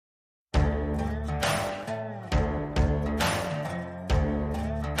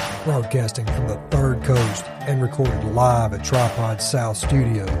Broadcasting from the Third Coast and recorded live at Tripod South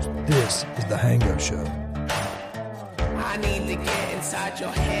Studios, this is The Hango Show. I need to get inside your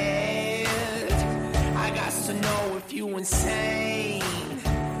head. I got to know if you insane.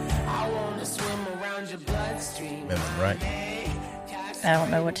 I want to swim around your bloodstream. Right. I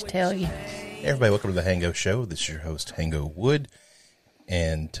don't know what to tell you. Hey everybody, welcome to The Hango Show. This is your host, Hango Wood.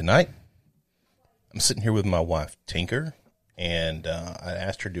 And tonight, I'm sitting here with my wife, Tinker. And I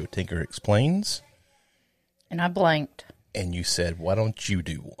asked her to do a Tinker Explains. And I blanked. And you said, why don't you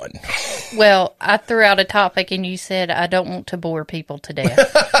do one? Well, I threw out a topic and you said, I don't want to bore people to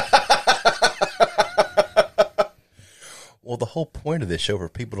death. Well, the whole point of this show is for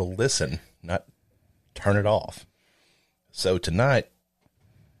people to listen, not turn it off. So tonight,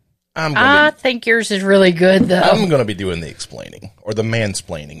 I think yours is really good, though. I'm going to be doing the explaining, or the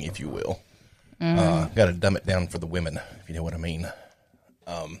mansplaining, if you will. Got to dumb it down for the women, if you know what I mean.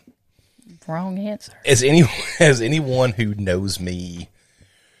 Wrong answer. As anyone who knows me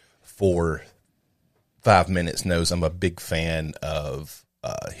for 5 minutes knows, I'm a big fan of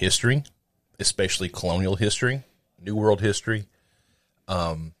history, especially colonial history, New World history.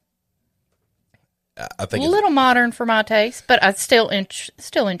 I think a little modern for my taste, but I'm still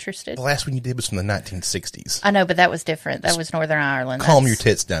interested. The last one you did was from the 1960s. I know, but that was different. That was Northern Ireland. Calm your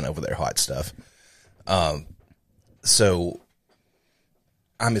tits down over there, hot stuff. So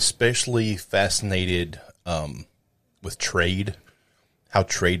I'm especially fascinated with trade, how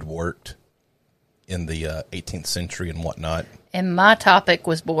trade worked in the 18th century and whatnot. And my topic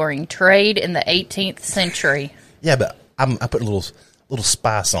was boring. Trade in the 18th century. Yeah, but I put a little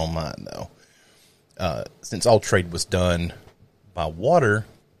spice on mine, though. Since all trade was done by water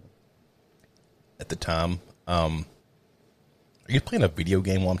at the time, are you playing a video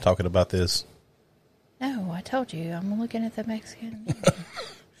game while I'm talking about this? No, I told you. I'm looking at the Mexican.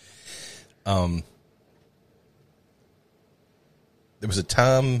 There was a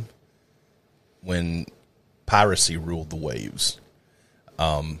time when piracy ruled the waves.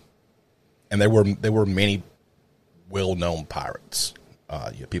 And there were many well-known pirates.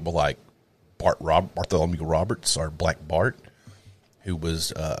 You have people like Bartholomew Roberts, or Black Bart, who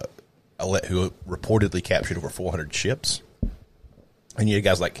reportedly captured over 400 ships. And you had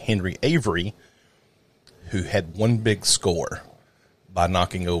guys like Henry Avery, who had one big score by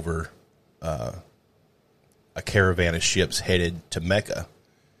knocking over a caravan of ships headed to Mecca.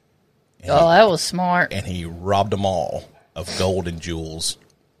 That was smart. And he robbed them all of gold and jewels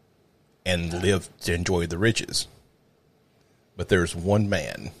and lived to enjoy the riches. But there's one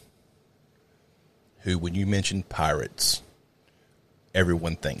man who, when you mention pirates,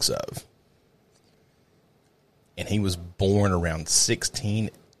 everyone thinks of. And he was born around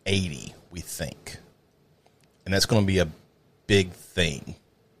 1680, we think. And that's going to be a big thing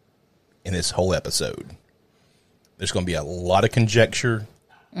in this whole episode. There's going to be a lot of conjecture,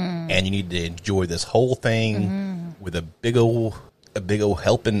 and you need to enjoy this whole thing with a big old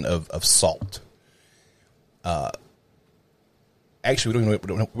helping of salt. Actually, we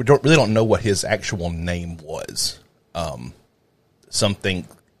really don't know what his actual name was. Some think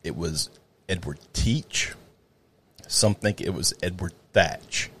it was Edward Teach. Some think it was Edward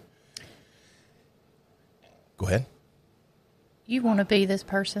Thatch. Go ahead. You want to be this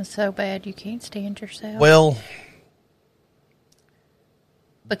person so bad you can't stand yourself. Well,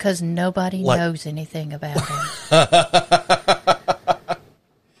 because nobody knows anything about him.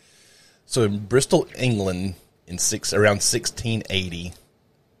 So in Bristol, England, around 1680,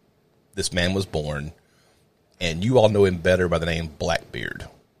 this man was born, and you all know him better by the name Blackbeard.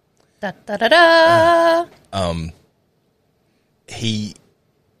 Da da da da. He,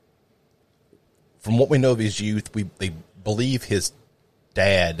 from what we know of his youth, they believe his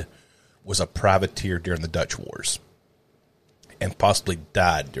dad was a privateer during the Dutch Wars and possibly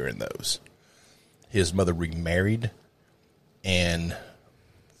died during those. His mother remarried, and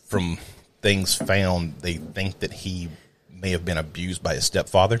from things found, they think that he may have been abused by his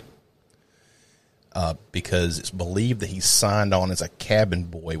stepfather, because it's believed that he signed on as a cabin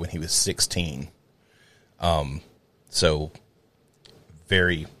boy when he was 16. So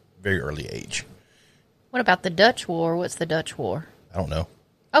very, very early age. What about the Dutch War? What's the Dutch War? I don't know.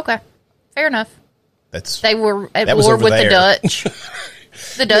 Okay, fair enough. They were at war with the Dutch.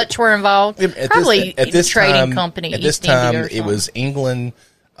 The Dutch were involved. Probably a trading company. At this time, it was England,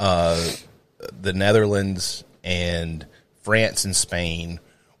 the Netherlands, and France and Spain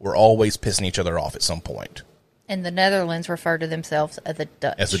were always pissing each other off at some point. And the Netherlands refer to themselves as the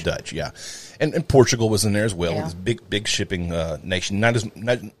Dutch. As the Dutch, yeah. And Portugal was in there as well. Yeah. It was a big shipping nation.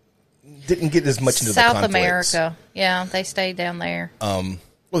 Didn't get as much into South the conflicts. America. Yeah, they stayed down there.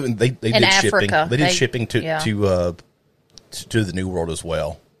 Well, they did shipping. They did shipping to the New World as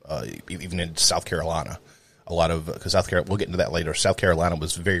well, even in South Carolina. A lot of because South Carolina, we'll get into that later. South Carolina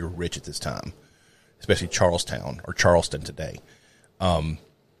was very rich at this time, especially Charlestown or Charleston today.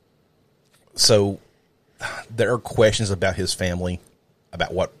 So there are questions about his family,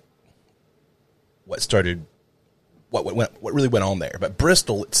 about what really went on there. But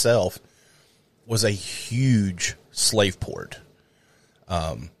Bristol itself was a huge slave port.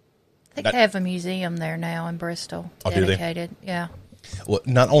 I think they have a museum there now in Bristol. Oh, dedicated. Do they? Yeah. Well,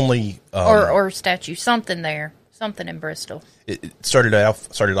 not only or statue, something there, something in Bristol. It started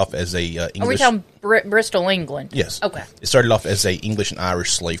off as a English. Are we talking Bristol, England? Yes. Okay. It started off as a English and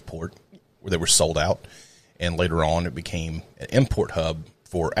Irish slave port where they were sold out, and later on it became an import hub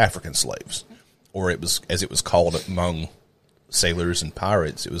for African slaves, or it was as it was called among sailors and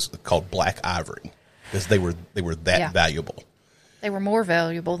pirates. It was called black ivory because they were that valuable. They were more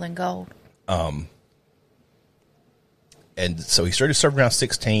valuable than gold. And so he started serving around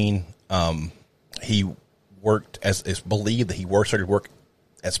 16. He worked it's believed that he started work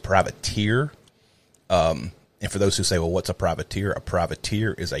as a privateer. And for those who say, well, what's a privateer? A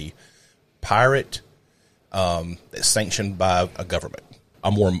privateer is a pirate that's sanctioned by a government.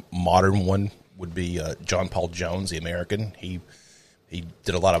 A more modern one would be John Paul Jones, the American. He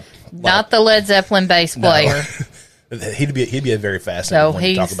did a lot of... Not the Led Zeppelin bass player. He'd be a very fascinating one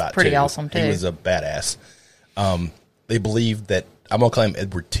to talk about, pretty too. Awesome, too. He was a badass. They believe that, I'm going to call him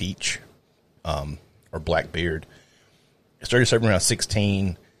Edward Teach, or Blackbeard. Started serving around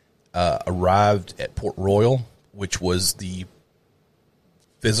 16, arrived at Port Royal, which was the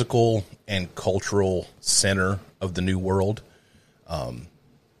physical and cultural center of the New World. A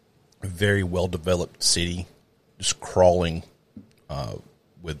very well-developed city, just crawling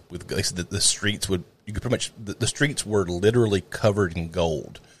with they said that the streets the streets were literally covered in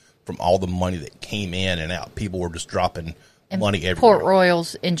gold from all the money that came in and out. People were just dropping money everywhere. Port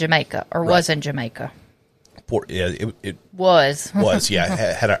Royal's in Jamaica, or was in Jamaica. It was.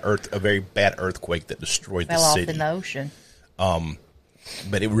 Had a very bad earthquake that destroyed the city. Fell off in the ocean.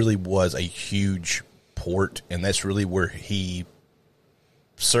 But it really was a huge port, and that's really where he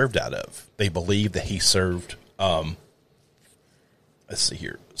served out of. They believe that he served,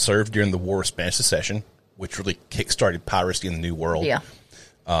 served during the War of Spanish Succession, which really kick-started piracy in the New World. Yeah.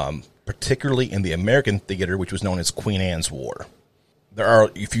 Particularly in the American theater, which was known as Queen Anne's War.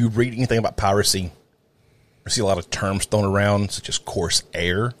 If you read anything about piracy, you see a lot of terms thrown around, such as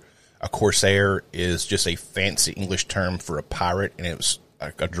corsair. A corsair is just a fancy English term for a pirate, and it was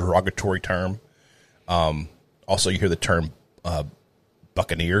a derogatory term. Also, you hear the term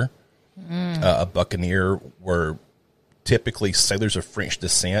buccaneer. A buccaneer were typically sailors of French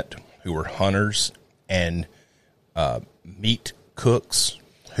descent who were hunters and meat cooks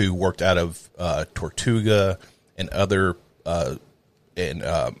who worked out of Tortuga and other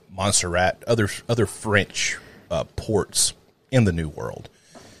Montserrat, other French ports in the New World,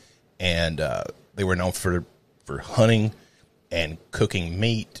 and they were known for hunting and cooking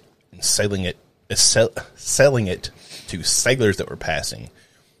meat and selling it to sailors that were passing,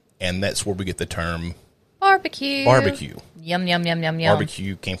 and that's where we get the term barbecue. Yum yum yum yum yum.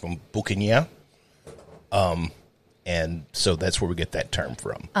 Barbecue came from boucanier. And so that's where we get that term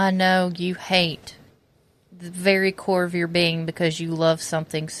from. I know you hate the very core of your being because you love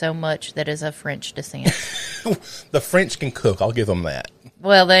something so much that is of French descent. The French can cook. I'll give them that.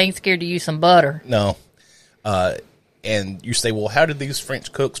 Well, they ain't scared to use some butter. No. And you say, well, how did these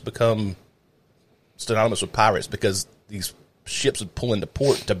French cooks become synonymous with pirates? Because these ships would pull into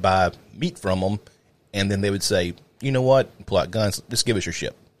port to buy meat from them, and then they would say, you know what? Pull out guns. Just give us your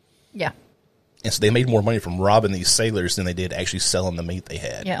ship. Yeah. And so they made more money from robbing these sailors than they did actually selling the meat they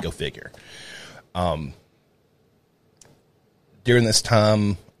had. Yeah. Go figure. During this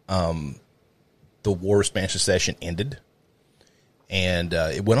time, the War of Spanish Succession ended, and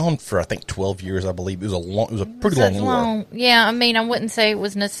it went on for I think 12 years. I believe it was a pretty long war. Yeah, I mean, I wouldn't say it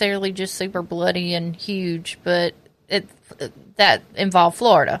was necessarily just super bloody and huge, but that involved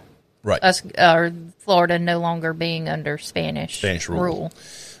Florida, right? Florida no longer being under Spanish rule.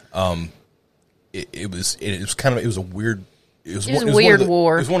 It was a weird. It was a weird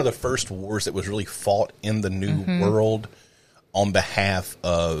war. It was one of the first wars that was really fought in the New World on behalf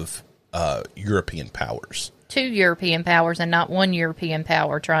of European powers. 2 European powers and not one European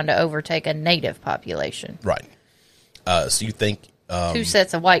power trying to overtake a native population. Right. So you think 2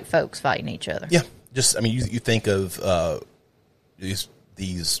 sets of white folks fighting each other. Yeah. You think of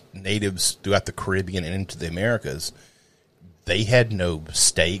these natives throughout the Caribbean and into the Americas. They had no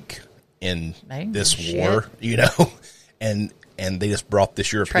stake in this war, and they just brought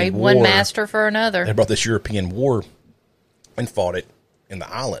this European Trade war. one master for another. They brought this European war and fought it in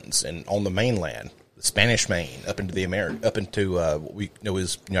the islands and on the mainland, the Spanish Main, up into what we know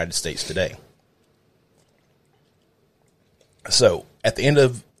as United States today. So at the end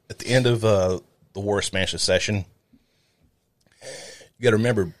of the War of Spanish Succession, you got to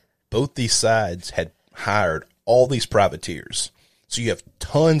remember both these sides had hired all these privateers. So you have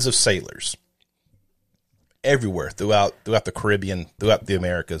tons of sailors everywhere throughout the Caribbean, throughout the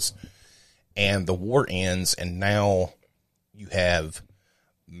Americas, and the war ends, and now you have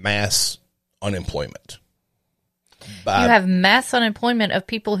mass unemployment. You have mass unemployment of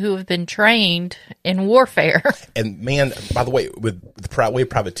people who have been trained in warfare. And man, by the way, with the way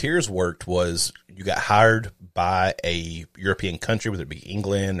privateers worked was you got hired by a European country, whether it be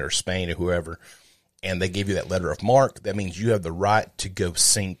England or Spain or whoever, and they gave you that letter of marque. That means you have the right to go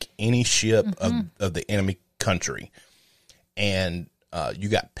sink any ship of the enemy country. And you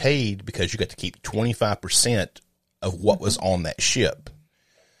got paid because you got to keep 25% of what was on that ship.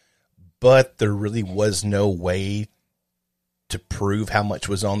 But there really was no way to prove how much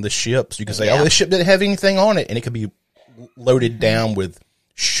was on the ship. So you can say, oh, this ship didn't have anything on it. And it could be loaded down with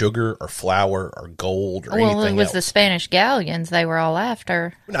sugar or flour or gold or anything else. Well, it was the Spanish galleons they were all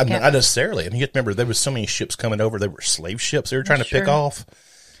after. Not necessarily. I mean, you have to remember, there was so many ships coming over. They were slave ships they were trying to pick off.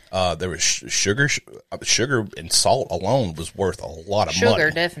 There was sugar and salt alone was worth a lot of money. Sugar,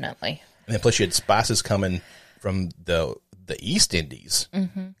 definitely. And then plus you had spices coming from the East Indies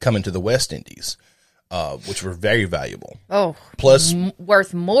coming to the West Indies, which were very valuable. Oh, plus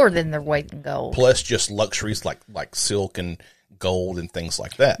worth more than their weight in gold. Plus just luxuries like silk and gold and things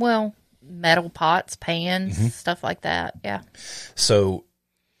like that. Well, metal pots, pans, stuff like that. Yeah. So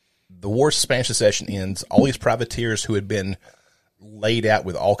the War of Spanish Succession ends. All these privateers who had been laid out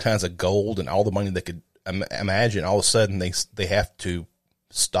with all kinds of gold and all the money they could imagine, all of a sudden they have to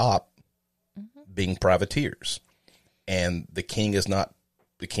stop being privateers. And the king's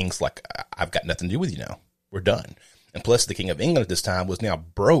like, I've got nothing to do with you now. We're done. And plus the King of England at this time was now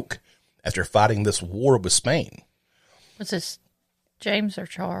broke after fighting this war with Spain. Was this James or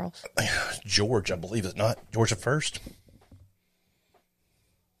Charles? George, I believe, is not George the First.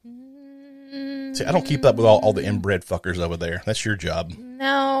 See, I don't keep up with all the inbred fuckers over there. That's your job.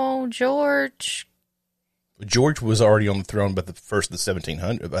 No, George. George was already on the throne by the first of the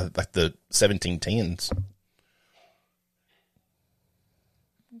 1700s, like the 1710s.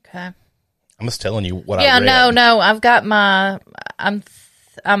 Okay. I'm just telling you what I read. No. I've got I'm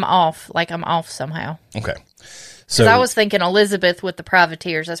off. Like, I'm off somehow. Okay. So I was thinking Elizabeth with the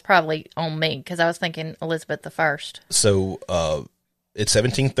privateers. That's probably on me because I was thinking Elizabeth the First. So, in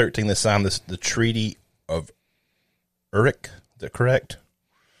 1713, they signed the Treaty of Utrecht. Is that correct?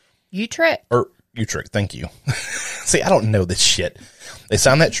 Utrecht. Utrecht. Thank you. See, I don't know this shit. They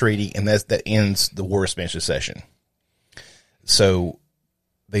signed that treaty, and that ends the War of Spanish Succession. So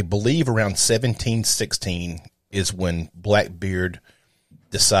they believe around 1716 is when Blackbeard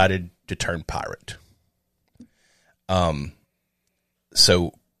decided to turn pirate.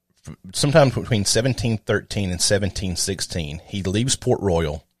 So sometime between 1713 and 1716, he leaves Port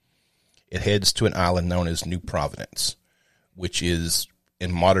Royal. It heads to an island known as New Providence, which is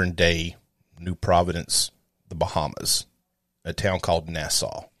in modern day New Providence, the Bahamas, a town called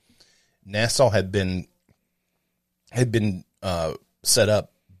Nassau. Nassau had been set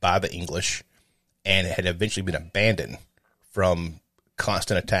up by the English, and it had eventually been abandoned from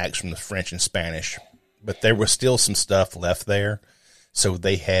constant attacks from the French and Spanish. But there was still some stuff left there, so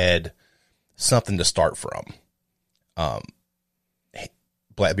they had something to start from.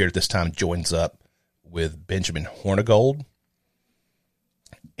 Blackbeard at this time joins up with Benjamin Hornigold,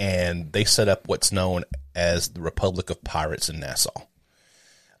 and they set up what's known as the Republic of Pirates in Nassau.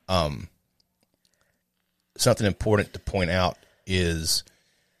 Something important to point out is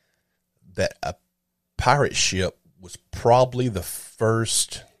that a pirate ship was probably the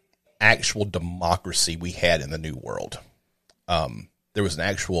first actual democracy we had in the New World. There was an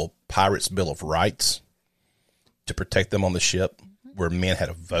actual Pirates' Bill of Rights to protect them on the ship, where men had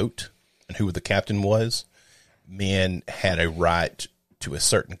a vote and who the captain was. Men had a right to a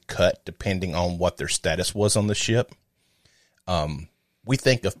certain cut depending on what their status was on the ship. We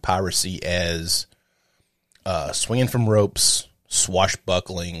think of piracy as swinging from ropes,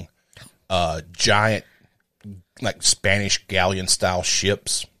 swashbuckling, giant, like Spanish galleon-style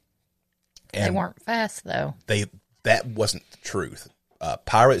ships. And they weren't fast, though. That wasn't the truth.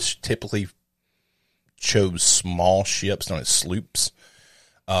 Pirates typically chose small ships known as sloops.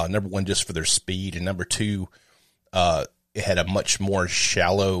 Number one, just for their speed, and number two, it had a much more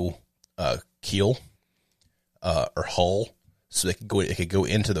shallow keel. or hull, so they could go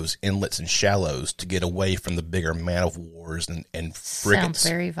into those inlets and shallows to get away from the bigger man of wars and frigates. Sounds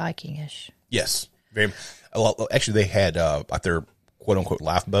very Vikingish. Yes, very. Well, actually, they had like their quote unquote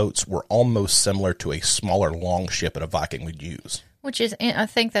lifeboats were almost similar to a smaller longship that a Viking would use. Which is, I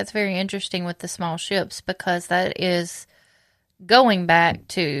think that's very interesting with the small ships, because that is going back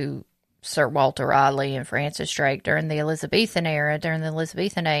to Sir Walter Raleigh and Francis Drake during the Elizabethan era, during the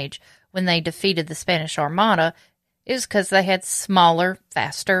Elizabethan age, when they defeated the Spanish Armada, is because they had smaller,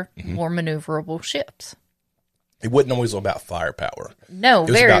 faster, more maneuverable ships. It wasn't always about firepower. No,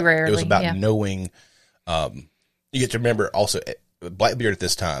 very rarely. It was about knowing. You get to remember also, Blackbeard at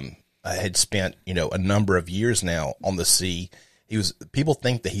this time had spent a number of years now on the sea. People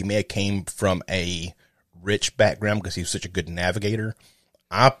think that he may have came from a rich background because he was such a good navigator.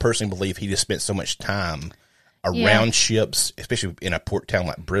 I personally believe he just spent so much time around ships, especially in a port town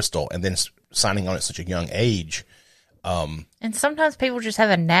like Bristol, and then signing on at such a young age. And sometimes people just have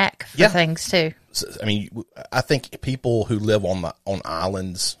a knack for things too. So, I mean, I think people who live on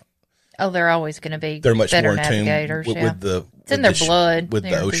islands, they're always going to be they're much better more in tune navigators. with the it's in their blood, with the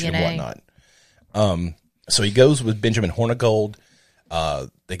their ocean DNA. and whatnot. So he goes with Benjamin Hornigold.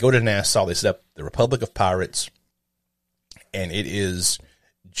 They go to Nassau. They set up the Republic of Pirates, and it is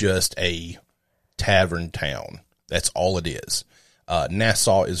just a tavern town. That's all it is.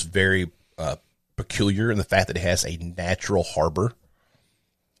 Nassau is very peculiar in the fact that it has a natural harbor,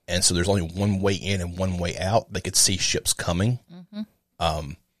 and so there's only one way in and one way out. They could see ships coming.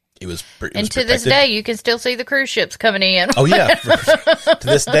 Mm-hmm. And to this day, you can still see the cruise ships coming in. Oh yeah, to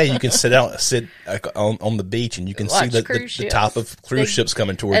this day, you can sit on the beach and you can see the top of cruise ships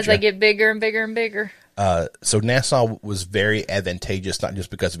coming towards you as they get bigger and bigger and bigger. So Nassau was very advantageous, not just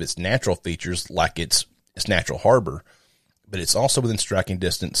because of its natural features, like its natural harbor, but it's also within striking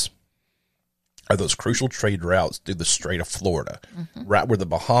distance are those crucial trade routes through the Strait of Florida, right where the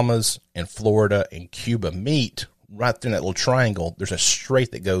Bahamas and Florida and Cuba meet. Right through that little triangle, there's a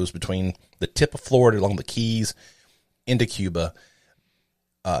strait that goes between the tip of Florida along the Keys into Cuba,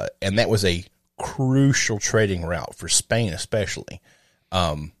 and that was a crucial trading route for Spain, especially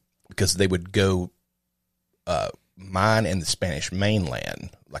because they would go mine in the Spanish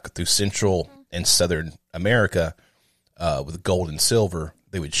mainland, like through Central and Southern America, with gold and silver.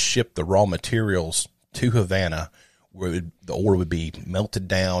 They would ship the raw materials to Havana, where the ore would be melted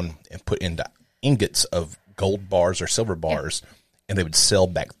down and put into ingots of gold bars or silver bars, and they would sail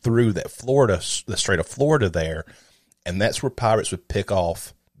back through the Strait of Florida there, and that's where pirates would pick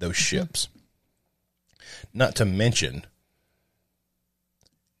off those ships. Not to mention,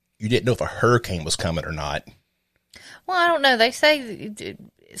 you didn't know if a hurricane was coming or not. Well, I don't know. They say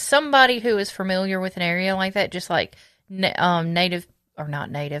somebody who is familiar with an area like that, just like native, or not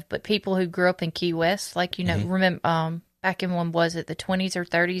native, but people who grew up in Key West, like, remember back in, when was it, the 20s or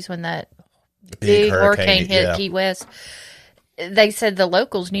 30s, when that big hurricane hit Key West. They said the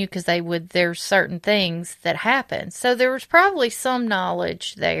locals knew because there's certain things that happen. So there was probably some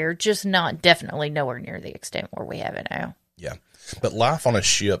knowledge there, just definitely nowhere near the extent where we have it now. Yeah. But life on a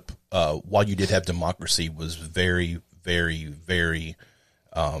ship, while you did have democracy, was very, very, very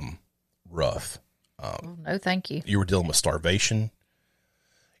rough. No, thank you. You were dealing with starvation,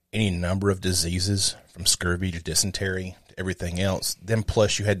 any number of diseases, from scurvy to dysentery to everything else. Then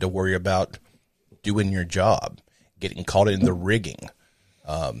plus you had to worry about doing your job, getting caught in the rigging,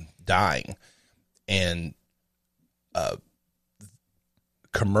 dying. And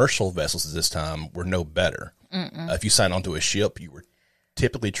commercial vessels at this time were no better. If you signed onto a ship, you were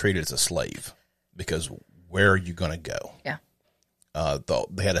typically treated as a slave, because where are you going to go? Yeah.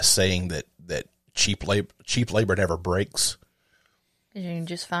 They had a saying that cheap labor never breaks. You can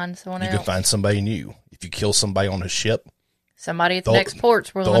just find someone else. You can find somebody new. If you kill somebody on a ship, somebody at the next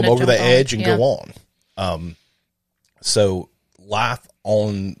port's willing to jump over the edge and go on. So life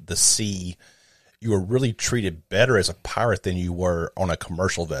on the sea, you were really treated better as a pirate than you were on a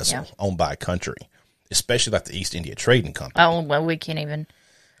commercial vessel owned by a country, especially like the East India Trading Company. Oh, well, we can't even.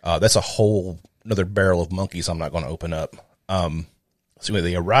 That's a whole another barrel of monkeys I'm not going to open up. So when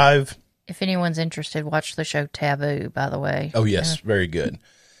they arrive. If anyone's interested, watch the show Taboo, by the way. Oh, yes. Very good.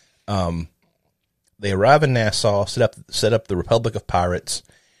 They arrive in Nassau, set up the Republic of Pirates,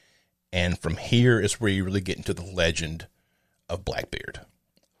 and from here is where you really get into the legend of Blackbeard.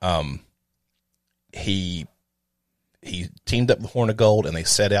 He teamed up with Hornigold, and they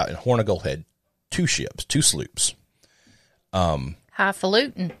set out, and Hornigold had two sloops.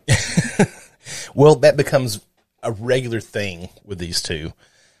 Highfalutin. Well, that becomes a regular thing with these two.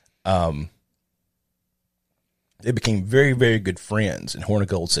 They became very, very good friends, and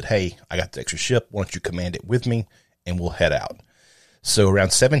Hornigold said, hey, I got the extra ship. Why don't you command it with me, and we'll head out. So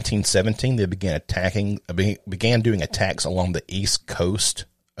around 1717, they began doing attacks along the east coast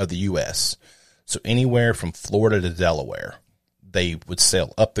of the U.S., so anywhere from Florida to Delaware. They would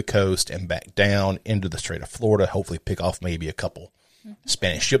sail up the coast and back down into the Strait of Florida, hopefully pick off maybe a couple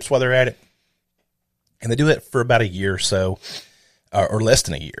Spanish ships while they're at it. And they do that for about a year or so, or less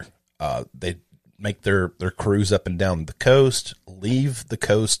than a year. They make their cruise up and down the coast, leave the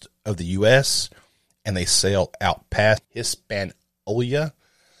coast of the U.S., and they sail out past Hispaniola,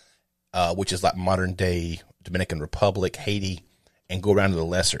 which is like modern-day Dominican Republic, Haiti, and go around to the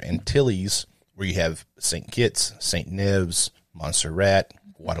Lesser Antilles, where you have St. Kitts, St. Neves, Montserrat,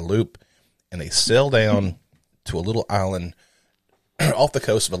 Guadeloupe, and they sail down to a little island off the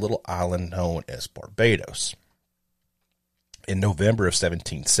coast of a little island known as Barbados. In November of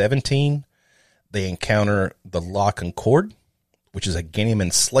 1717, they encounter the La Concorde, which is a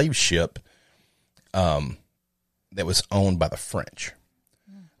Guinean slave ship that was owned by the French.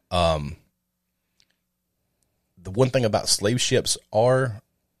 The one thing about slave ships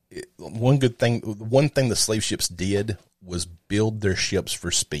one thing the slave ships did was build their ships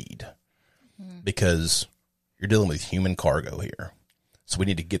for speed, because you're dealing with human cargo here. So we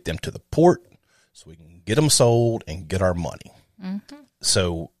need to get them to the port so we can get them sold and get our money. Mm-hmm.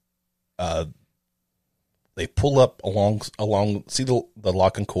 So they pull up along see the La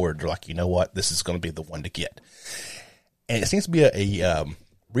Concorde. They're like, you know what? This is going to be the one to get. And it seems to be a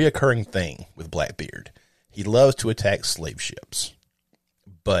reoccurring thing with Blackbeard. He loves to attack slave ships,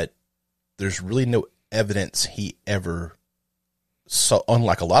 but there's really no evidence he ever saw.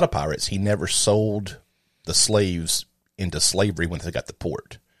 Unlike a lot of pirates, he never sold the slaves into slavery when they got to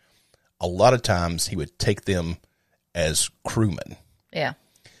port. A lot of times he would take them as crewmen. Yeah.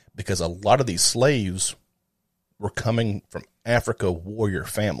 Because a lot of these slaves were coming from Africa warrior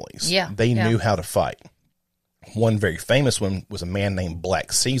families. Yeah. They knew how to fight. One very famous one was a man named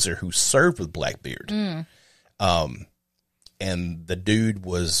Black Caesar who served with Blackbeard. And the dude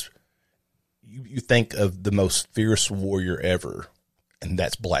was, you think of the most fierce warrior ever, and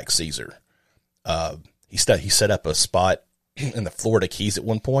that's Black Caesar. He set up a spot in the Florida Keys at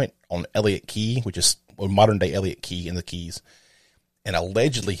one point on Elliott Key, which is modern day Elliott Key in the Keys. And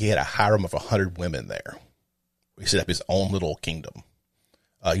allegedly he had a harem of 100 women there. He set up his own little kingdom.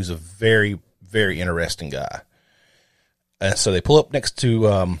 He was a very, very interesting guy. And so they pull up next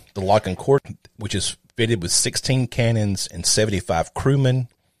to the La Concorde, which is fitted with 16 cannons and 75 crewmen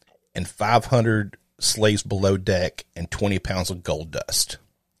and 500 slaves below deck and 20 pounds of gold dust.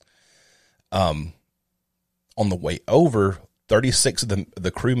 On the way over, 36 of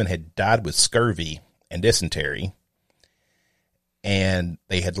the crewmen had died with scurvy and dysentery, and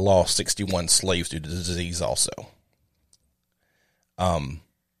they had lost 61 slaves due to the disease also.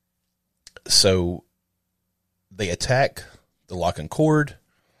 So they attack the La Concorde.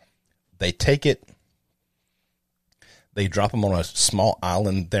 They take it. They drop them on a small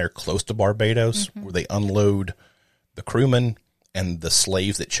island there close to Barbados, where they unload the crewmen and the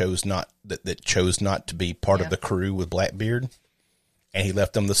slaves that chose not to be part of the crew with Blackbeard, and he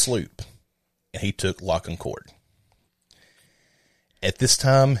left them the sloop, and he took La Concorde. At this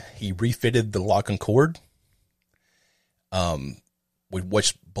time, he refitted the La Concorde, with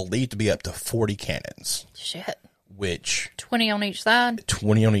what's believed to be up to 40 cannons. Shit. Which 20 on each side.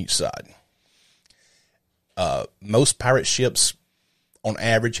 20 on each side. Most pirate ships, on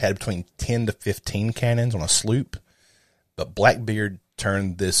average, had between 10 to 15 cannons on a sloop. But Blackbeard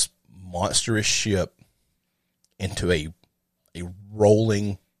turned this monstrous ship into a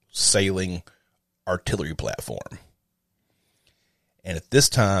rolling, sailing artillery platform. And at this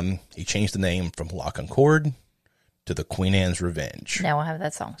time, he changed the name from La Concorde to the Queen Anne's Revenge. Now I have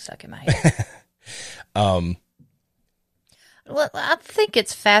that song stuck in my head. Well, I think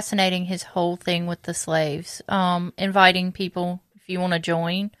it's fascinating, his whole thing with the slaves, inviting people if you want to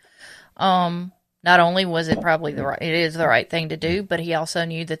join. Not only was it probably it is the right thing to do, but he also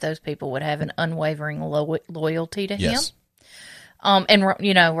knew that those people would have an unwavering loyalty to him.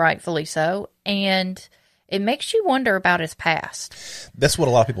 And rightfully so. And it makes you wonder about his past. That's what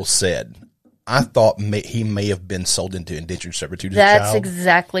a lot of people said. I thought he may have been sold into indentured servitude as a child. That's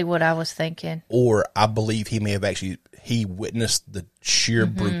exactly what I was thinking. Or I believe he may have he witnessed the sheer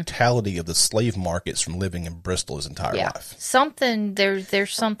brutality of the slave markets from living in Bristol his entire life.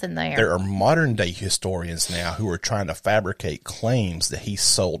 There's something there. There are modern day historians now who are trying to fabricate claims that he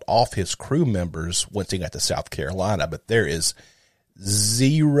sold off his crew members once he got to South Carolina, but there is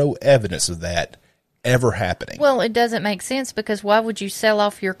zero evidence of that ever happening. Well, it doesn't make sense because why would you sell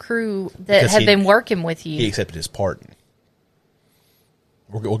off your crew that Because had been working with you? He accepted his pardon.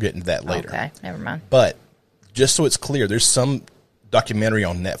 We'll get into that later. Okay, never mind. But just so it's clear, there's some documentary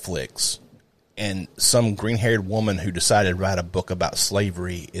on Netflix, and some green-haired woman who decided to write a book about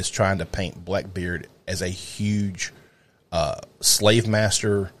slavery is trying to paint Blackbeard as a huge slave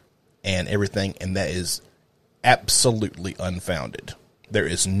master and everything, and that is absolutely unfounded. There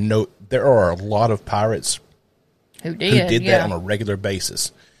are a lot of pirates Who did that on a regular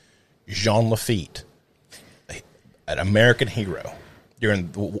basis. Jean Lafitte, an American hero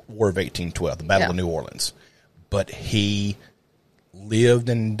during the War of 1812, the Battle of New Orleans. But he lived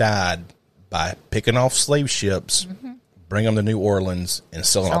and died by picking off slave ships, bringing them to New Orleans, and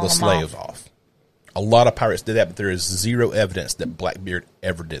selling all the slaves off. A lot of pirates did that, but there is zero evidence that Blackbeard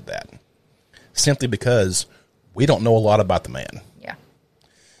ever did that. Simply because we don't know a lot about the man. Yeah.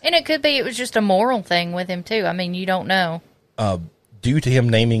 And it could be it was just a moral thing with him, too. I mean, you don't know. Due to him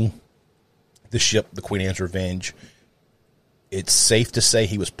naming the ship the Queen Anne's Revenge, it's safe to say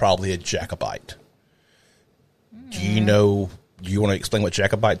he was probably a Jacobite. Do you want to explain what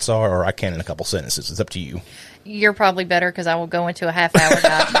Jacobites are, or I can in a couple sentences? It's up to you. You're probably better because I will go into a half-hour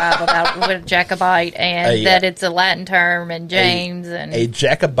diatribe about what a Jacobite and that it's a Latin term and James. A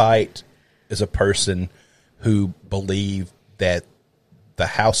Jacobite is a person who believed that the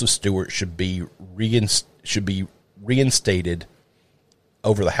House of Stuart should be reinstated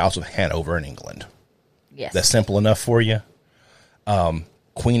over the House of Hanover in England. Yes. That's simple enough for you.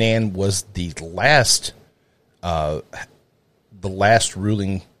 Queen Anne was the last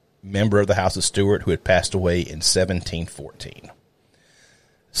ruling member of the House of Stuart who had passed away in 1714.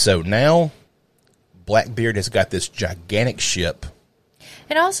 So now Blackbeard has got this gigantic ship.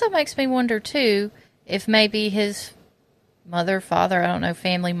 It also makes me wonder, too, if maybe his mother, father, I don't know,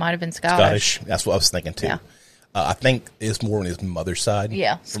 family might have been Scottish. That's what I was thinking, too. Yeah. I think it's more on his mother's side.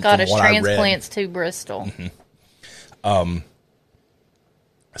 Yeah, from Scottish what transplants to Bristol. Mm-hmm.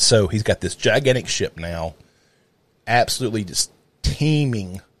 So he's got this gigantic ship now, absolutely just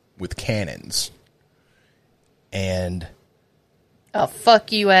teeming with cannons. And a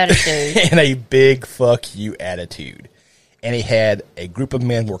fuck you attitude. and a big fuck you attitude. And he had a group of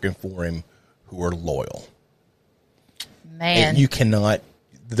men working for him who were loyal. Man. And you cannot,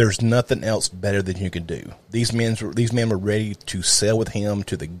 there's nothing else better than you can do. These men were ready to sail with him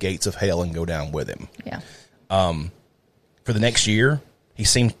to the gates of hell and go down with him. Yeah. For the next year, he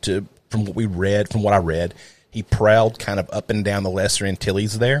seemed to, from what I read, he prowled kind of up and down the Lesser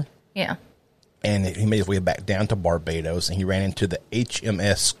Antilles there. Yeah. And he made his way back down to Barbados, and he ran into the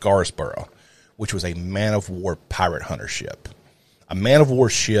HMS Scarsborough, which was a man-of-war pirate hunter ship. A man-of-war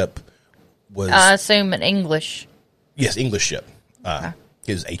ship was... I assume an English. Yes, English ship.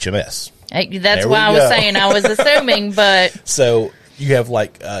 His HMS. That's why I was saying I was assuming, but... So you have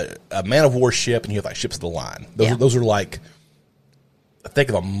like a man-of-war ship, and you have like ships of the line. Those are like... I think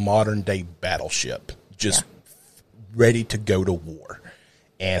of a modern-day battleship, just ready to go to war.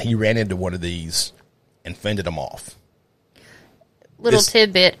 And he ran into one of these and fended them off. Little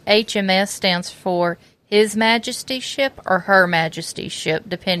tidbit, HMS stands for His Majesty's ship or Her Majesty's ship,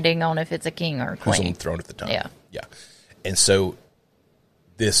 depending on if it's a king or a queen. Who's on the throne at the time. Yeah. And so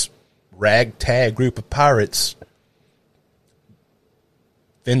this ragtag group of pirates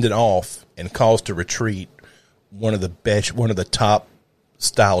fended off and caused to retreat one of the top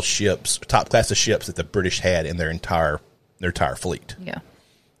class of ships that the British had in their entire fleet. Yeah.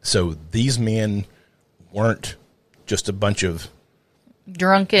 So these men weren't just a bunch of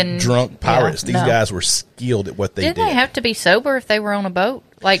drunk pirates. These guys were skilled at what they did. Didn't they have to be sober if they were on a boat?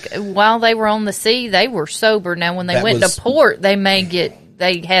 Like, while they were on the sea, they were sober. Now, when they went to port, they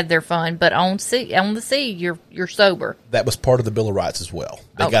had their fun, but on the sea, you're sober. That was part of the Bill of Rights as well.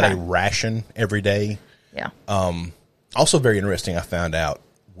 They got a ration every day. Yeah. Also very interesting, I found out,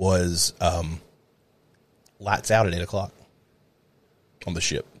 was lights out at 8 o'clock on the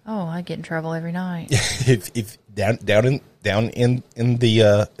ship. Oh, I get in trouble every night. if down in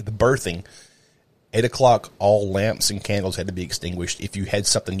the berthing, 8 o'clock, all lamps and candles had to be extinguished. If you had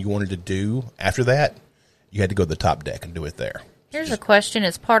something you wanted to do after that, you had to go to the top deck and do it there. Here's a question.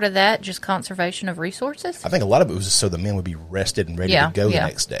 Is part of that just conservation of resources? I think a lot of it was just so the men would be rested and ready to go the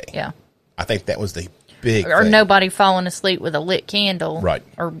next day. Yeah. I think that was the big or thing. Nobody falling asleep with a lit candle. Right.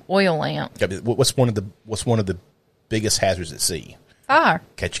 Or oil lamp. Yeah, what's one of the biggest hazards at sea? Fire.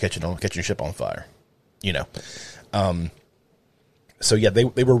 Catching your ship on fire. So yeah,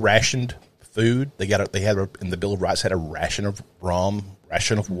 they were rationed food. They had in the Bill of Rights had a ration of rum,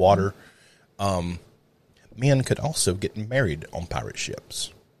 ration of water. Men could also get married on pirate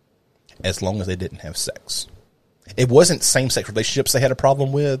ships, as long as they didn't have sex. It wasn't same-sex relationships they had a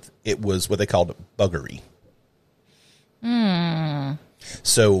problem with. It was what they called buggery.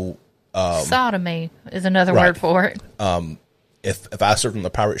 So sodomy is another word for it. If I served on the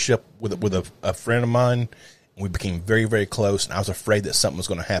pirate ship with a friend of mine, and we became very, very close, and I was afraid that something was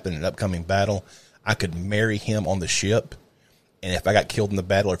going to happen in an upcoming battle, I could marry him on the ship, and if I got killed in the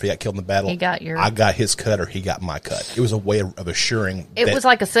battle, or if he got killed in the battle, I got his cut, or he got my cut. It was a way of assuring. It was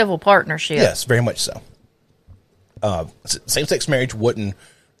like a civil partnership. Yes, very much so. Same-sex marriage wasn't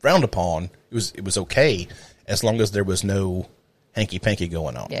frowned upon. It was okay as long as there was no hanky-panky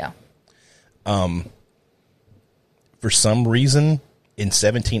going on. Yeah. For some reason, in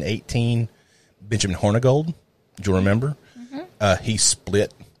 1718, Benjamin Hornigold, do you remember? Mm-hmm. He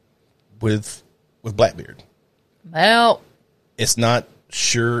split with Blackbeard. Well, it's not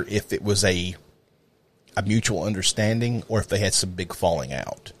sure if it was a mutual understanding or if they had some big falling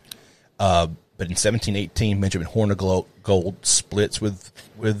out. But in 1718, Benjamin Hornigold splits with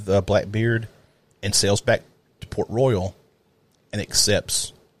Blackbeard and sails back to Port Royal and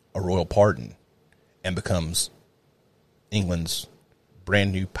accepts a royal pardon and becomes England's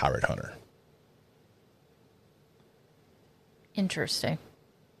brand new pirate hunter. Interesting.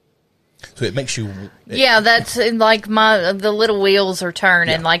 So it makes you... that's like the little wheels are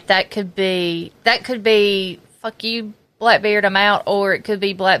turning. Yeah. Like that could be, fuck you, Blackbeard, I'm out. Or it could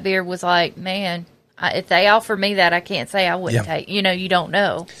be Blackbeard was like, man, if they offer me that, I can't say I wouldn't take. You don't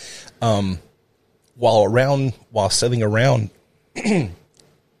know. While sailing around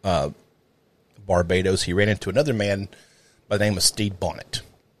Barbados, he ran into another man by the name of Stede Bonnet.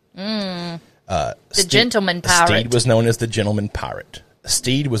 Gentleman pirate. Stede was known as the gentleman pirate.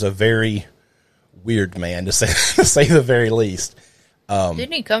 Stede was a very weird man, to say the very least.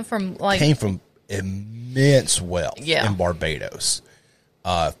 Didn't he come from Came from immense wealth in Barbados.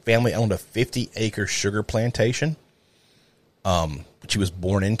 Family owned a 50-acre sugar plantation, which he was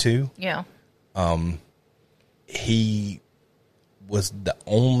born into. Yeah. He was the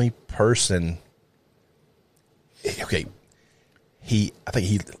only person. Okay, I think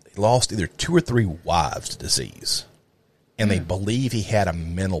he lost either 2 or 3 wives to disease, and they believe he had a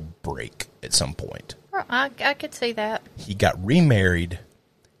mental break at some point. I could see that. He got remarried,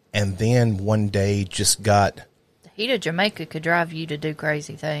 and then one day just got... The heat of Jamaica could drive you to do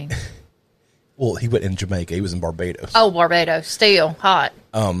crazy things. Well, he wasn't in Jamaica. He was in Barbados. Oh, Barbados. Still hot.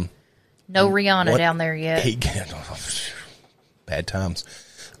 No Rihanna down there yet. Bad times.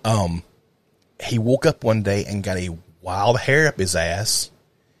 He woke up one day and got a wild hair up his ass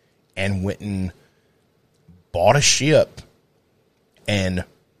and went and bought a ship and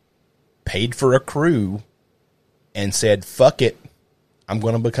paid for a crew and said, fuck it, I'm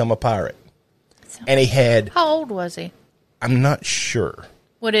going to become a pirate. And he had... How old was he? I'm not sure.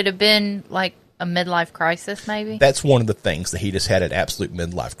 Would it have been like a midlife crisis, maybe? That's one of the things, that he just had an absolute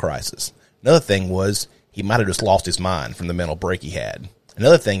midlife crisis. Another thing was he might have just lost his mind from the mental break he had.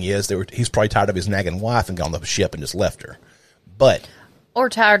 Another thing is he's probably tired of his nagging wife and gone on the ship and just left her. But... Or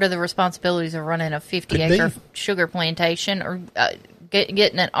tired of the responsibilities of running a 50-acre sugar plantation, or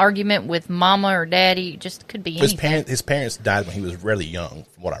getting an argument with mama or daddy. Just could be anything. His parents died when he was really young,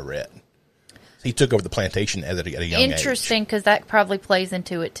 from what I read. So he took over the plantation at a young age. Interesting, because that probably plays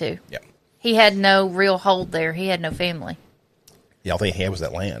into it, too. Yeah. He had no real hold there. He had no family. Yeah, all thing he had was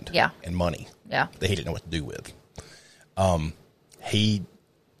that land. Yeah. And money. Yeah. That he didn't know what to do with.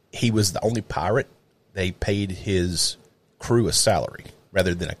 He was the only pirate they paid his crew a salary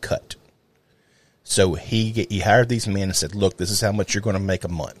rather than a cut. So he hired these men and said, look, this is how much you're going to make a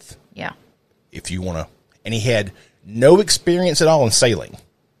month. Yeah. If you want to. And he had no experience at all in sailing.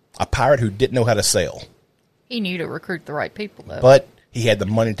 A pirate who didn't know how to sail. He knew to recruit the right people, though. But he had the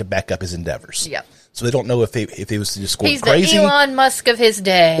money to back up his endeavors. Yeah. So they don't know if he was just going He's crazy. He's the Elon Musk of his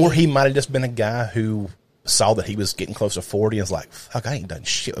day. Or he might have just been a guy who saw that he was getting close to 40 and was like, fuck, I ain't done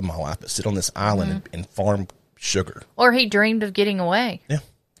shit with my life but sit on this island and farm sugar. Or he dreamed of getting away. Yeah.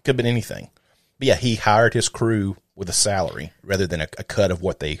 Could have been anything. But yeah, he hired his crew with a salary rather than a cut of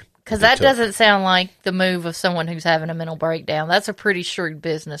what they... Because that doesn't sound like the move of someone who's having a mental breakdown. That's a pretty shrewd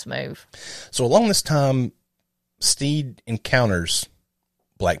business move. So along this time, Stede encounters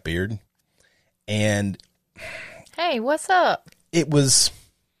Blackbeard, and... Hey, what's up? It was...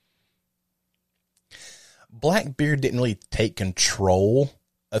 Blackbeard didn't really take control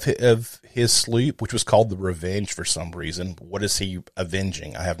of his sloop, which was called the Revenge for some reason. What is he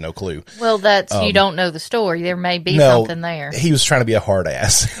avenging? I have no clue. Well, that's you don't know the story. There may be something there. He was trying to be a hard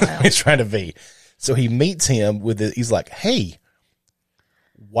ass. Well. He's trying to be. So he meets him with it. He's like, hey,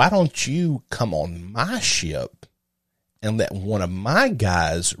 why don't you come on my ship and let one of my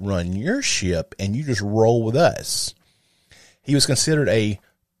guys run your ship and you just roll with us. He was considered a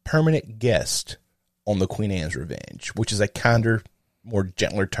permanent guest on the Queen Anne's Revenge, which is a kinder, more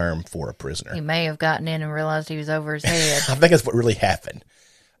gentler term for a prisoner. He may have gotten in and realized he was over his head. I think that's what really happened.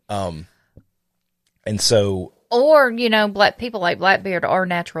 And so... Or, black people like Blackbeard are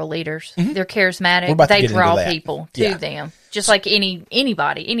natural leaders. Mm-hmm. They're charismatic. They draw people to them, just like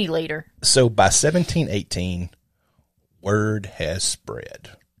anybody, any leader. So by 1718, word has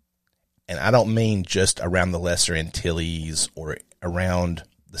spread. And I don't mean just around the Lesser Antilles or around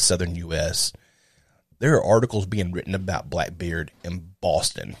the southern U.S. There are articles being written about Blackbeard in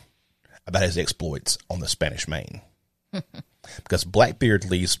Boston about his exploits on the Spanish Main. Because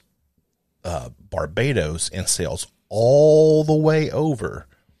Blackbeard leaves Barbados and sails all the way over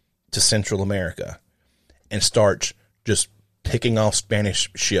to Central America and starts just picking off Spanish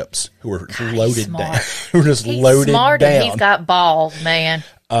ships who are loaded down. Who are just loaded smart down. And he's got balls, man.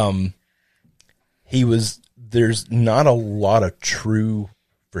 There's not a lot of true,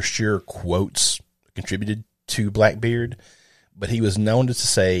 for sure, quotes contributed to Blackbeard, but he was known to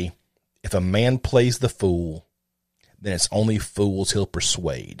say, if a man plays the fool, then it's only fools he'll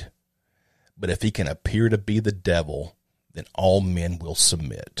persuade. But if he can appear to be the devil, then all men will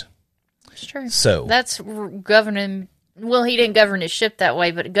submit. It's true. So that's governing. Well, he didn't govern his ship that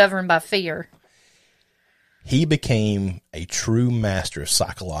way, but governed by fear. He became a true master of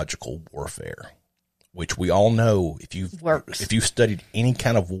psychological warfare, which we all know if you've studied any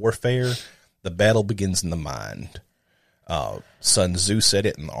kind of warfare, the battle begins in the mind. Sun Tzu said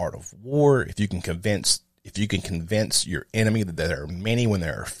it in The Art of War. If you can convince your enemy that there are many when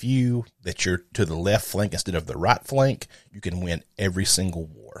there are few, that you're to the left flank instead of the right flank, you can win every single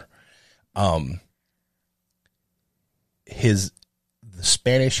war. The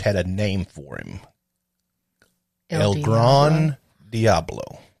Spanish had a name for him, El Gran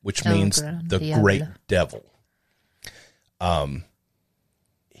Diablo, which means the Great Devil.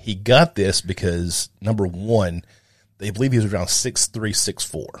 He got this because, number one, they believe he was around 6'3",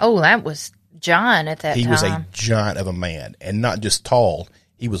 6'4". Oh, that was giant at that time. He was a giant of a man, and not just tall,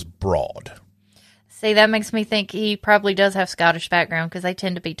 he was broad. See, that makes me think he probably does have Scottish background because they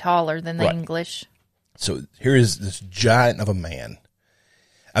tend to be taller than the English. So here is this giant of a man.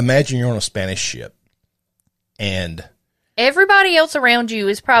 Imagine you're on a Spanish ship, and everybody else around you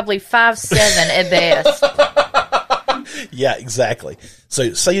is probably 5'7" at best. Yeah, exactly.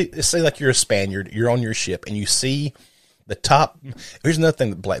 So say like you're a Spaniard, you're on your ship, and you see the top. Here's another thing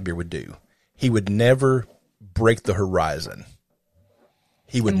that Blackbeard would do. He would never break the horizon.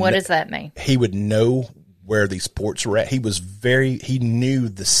 And what does that mean? He would know where these ports were at. He knew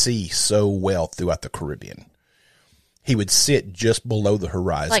the sea so well throughout the Caribbean. He would sit just below the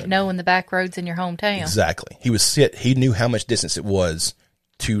horizon. Like knowing the back roads in your hometown. Exactly. He knew how much distance it was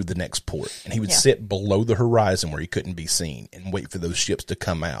to the next port. And he would sit below the horizon where he couldn't be seen and wait for those ships to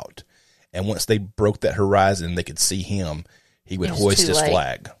come out. And once they broke that horizon and they could see him, he would hoist his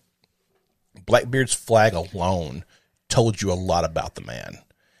flag. Blackbeard's flag alone told you a lot about the man.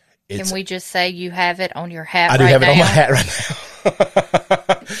 Can we just say you have it on your hat I do have it on my hat right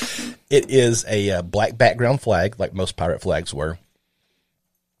now. It is a black background flag, like most pirate flags were.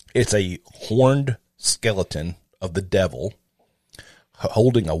 It's a horned skeleton of the devil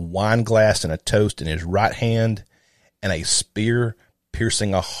holding a wine glass and a toast in his right hand and a spear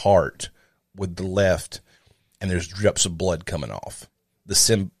piercing a heart with the left, and there's drips of blood coming off. The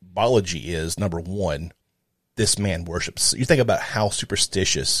symbology is, number one, this man worships. You think about how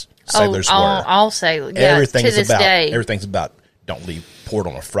superstitious sailors were. I'll say, everything's about don't leave port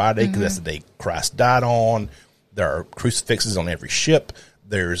on a Friday because that's the day Christ died on. There are crucifixes on every ship.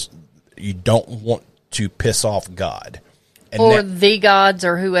 You don't want to piss off God. And the gods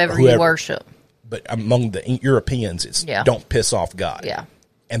or whoever you worship. But among the Europeans, it's don't piss off God. Yeah.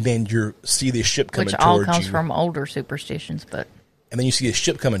 And then you see this ship coming towards you. Which all comes from older superstitions. And then you see a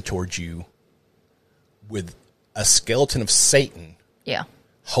ship coming towards you with a skeleton of Satan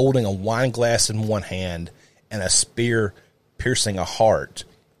holding a wine glass in one hand and a spear piercing a heart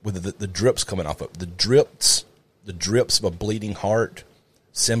with the drips coming off of it. The drips of a bleeding heart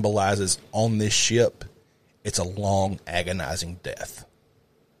symbolizes on this ship, it's a long, agonizing death.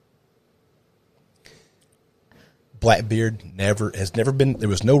 Blackbeard there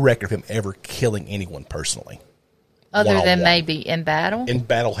was no record of him ever killing anyone personally. Other than maybe in battle? In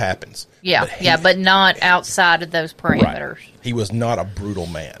battle happens. Yeah, but not outside of those parameters. Right. He was not a brutal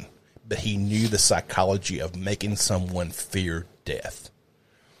man, but he knew the psychology of making someone fear death.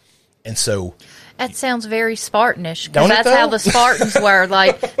 And so... That sounds very Spartanish, because Don't it, that's though? how the Spartans were.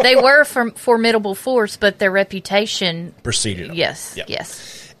 Like, they were formidable force, but their reputation preceded them. Yes, Yep.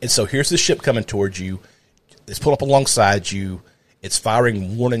 yes. And so here's the ship coming towards you. It's pulling up alongside you. It's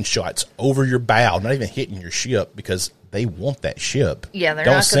firing warning shots over your bow, not even hitting your ship, because they want that ship. Yeah, they're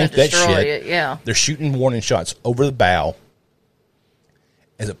Don't not going sink to that destroy shit. it. Yeah. They're shooting warning shots over the bow.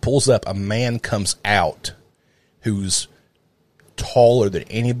 As it pulls up, a man comes out who's taller than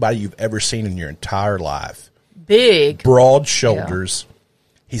anybody you've ever seen in your entire life. Big. Broad shoulders.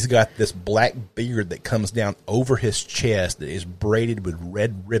 He's got this black beard that comes down over his chest that is braided with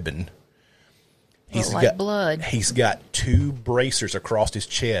red ribbon. He's like blood. He's got 2 bracers across his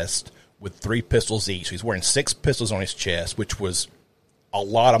chest with 3 pistols each. So he's wearing 6 pistols on his chest, which was a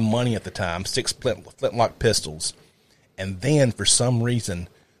lot of money at the time. 6 flintlock pistols. And then, for some reason,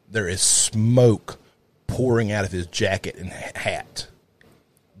 there is smoke pouring out of his jacket and hat.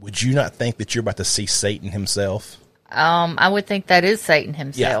 Would you not think that you're about to see Satan himself? I would think that is Satan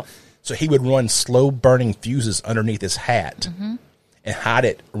himself. Yeah. So he would run slow-burning fuses underneath his hat and hide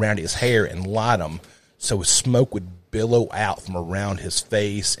it around his hair and light them so smoke would billow out from around his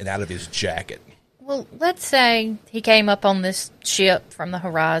face and out of his jacket. Well, let's say he came up on this ship from the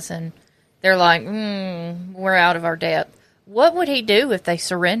horizon. They're like, we're out of our depth. What would he do if they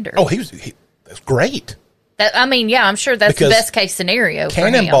surrendered? Oh, that's great. I'm sure that's Because the best case scenario for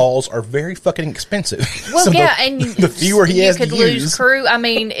him. Cannonballs are very fucking expensive. Well, So yeah, and the fewer he has you could to lose use, crew.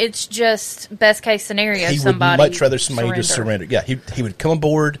 It's just best case scenario. he would somebody much rather somebody just surrender. Yeah, he would come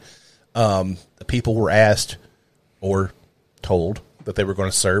aboard. The people were asked or told that they were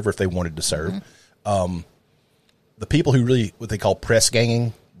going to serve or if they wanted to serve. The people who really, what they call press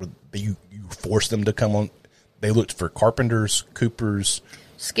ganging, you force them to come on. They looked for carpenters, coopers,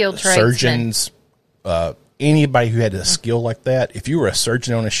 skilled tradesmen. surgeons, anybody who had a skill like that. If you were a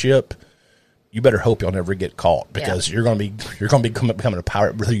surgeon on a ship, you better hope you'll never get caught, because you're going to be becoming a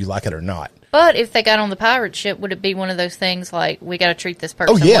pirate whether you like it or not. But if they got on the pirate ship, would it be one of those things like, we got to treat this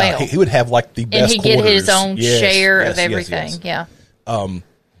person Oh yeah, well? he would have like the best and he'd get his quarters. own Yes, share yes, of yes, everything. yes. Yeah.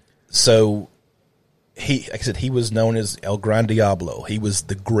 So like I said, he was known as El Gran Diablo. He was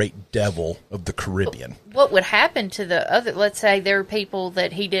the great devil of the Caribbean. What would happen to the other? Let's say there were people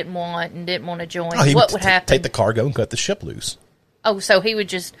that he didn't want and didn't want to join. He what would happen? Take the cargo and cut the ship loose. Oh, so he would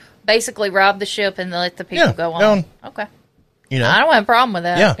just basically rob the ship and let the people go on. Down. Okay. You know, I don't have a problem with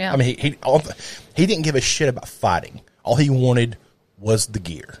that. yeah. I mean, he didn't give a shit about fighting. All he wanted was the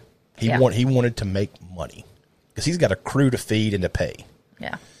gear. He wanted to make money, because he's got a crew to feed and to pay.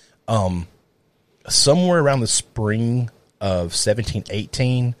 Yeah. Somewhere around the spring of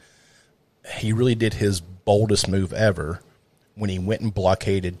 1718, he really did his boldest move ever when he went and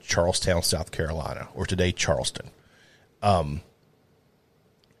blockaded Charlestown, South Carolina, or today Charleston.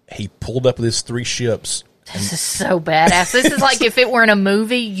 He pulled up with his 3 ships. This is so badass. This is like if it were in a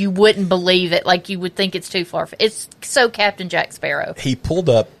movie, you wouldn't believe it. Like, you would think it's too far. It's so Captain Jack Sparrow. He pulled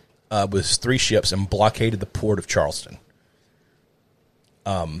up with his 3 ships and blockaded the port of Charleston.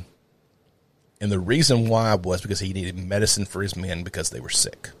 And the reason why was because he needed medicine for his men because they were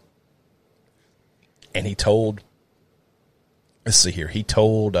sick. And he told, let's see here, he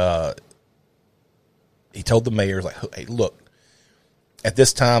told the mayor, like, hey, look, at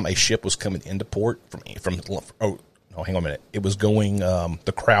this time a ship was coming into port from hang on a minute. It was going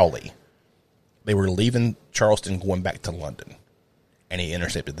the Crowley. They were leaving Charleston, going back to London, and he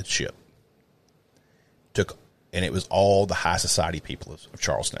intercepted the ship. And it was all the high society people of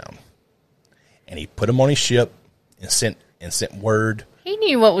Charlestown. And he put them on his ship and sent word. He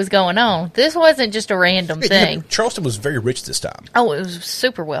knew what was going on. This wasn't just a random thing. You know, Charleston was very rich this time. Oh, it was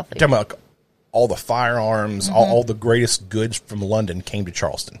super wealthy. Talking about all the firearms, all the greatest goods from London came to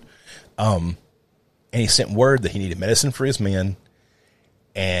Charleston. And he sent word that he needed medicine for his men.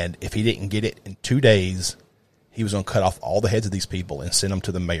 And if he didn't get it in 2 days, he was going to cut off all the heads of these people and send them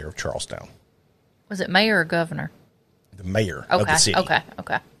to the mayor of Charlestown. Was it mayor or governor? The mayor of the city.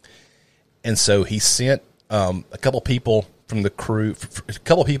 Okay. And so he sent a couple people from the crew, a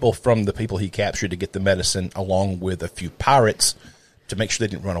couple people from the people he captured to get the medicine, along with a few pirates to make sure they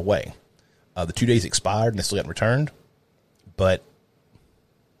didn't run away. The 2 days expired and they still hadn't returned. But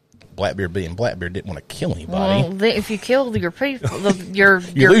Blackbeard being Blackbeard didn't want to kill anybody. Well, if you killed your people, your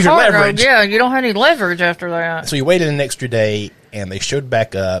lose your cargo, leverage. yeah, you don't have any leverage after that. So he waited an extra day, and they showed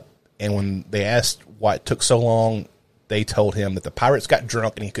back up. And when they asked why it took so long, they told him that the pirates got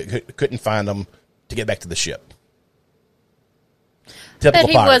drunk and he couldn't find them to get back to the ship. Typical But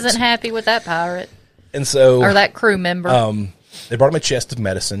he pirates. wasn't happy with that pirate And so, or that crew member. they brought him a chest of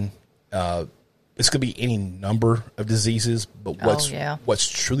medicine. It this could be any number of diseases, but what's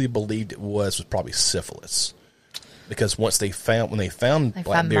truly believed it was probably syphilis, because when they found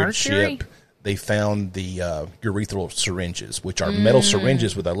Blackbeard's ship, they found the urethral syringes, which are metal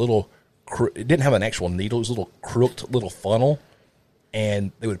syringes with a little. It didn't have an actual needle; it was a little crooked little funnel,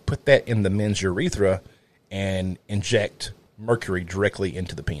 and they would put that in the men's urethra and inject mercury directly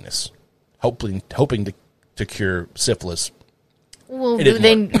into the penis, hoping to cure syphilis. Well,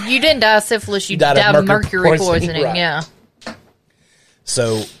 then you didn't die of syphilis; you died of mercury poisoning. Right. Yeah.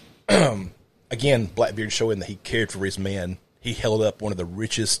 So, again, Blackbeard showing that he cared for his men. He held up one of the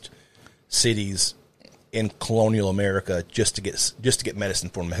richest cities in colonial America just to get medicine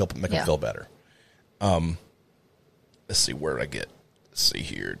for him to help make him feel better. Let's see, where did I get? Let's see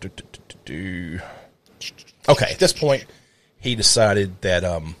here. Okay, at this point, he decided that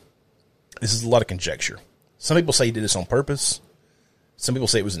this is a lot of conjecture. Some people say he did this on purpose. Some people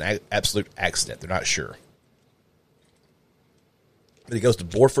say it was an absolute accident. They're not sure. But he goes to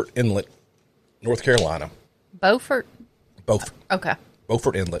Beaufort Inlet, North Carolina. Beaufort? Okay.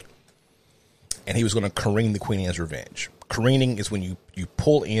 Beaufort Inlet. And he was going to careen the Queen Anne's Revenge. Careening is when you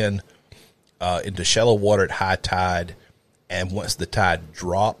pull in into shallow water at high tide, and once the tide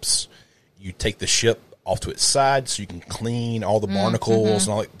drops, you take the ship off to its side so you can clean all the barnacles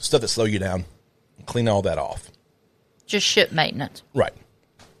and all that stuff that slow you down, and clean all that off. Just ship maintenance. Right.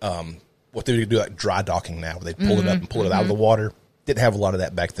 What they would do, like dry docking now, where they pull it up and pull it out of the water. Didn't have a lot of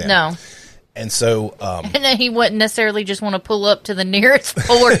that back then. No. And so... and then he wouldn't necessarily just want to pull up to the nearest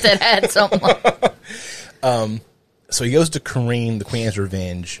port that had something like so he goes to careen the Queen Anne's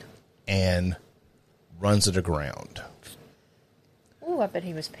Revenge and runs it aground. Ooh, I bet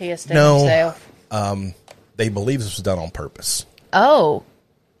he was pissed at himself. They believe this was done on purpose. Oh.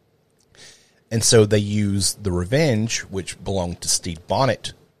 And so they used the Revenge, which belonged to Stede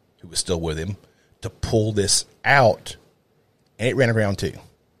Bonnet, who was still with him, to pull this out, and it ran aground too.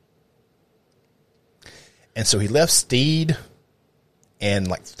 And so he left Stede and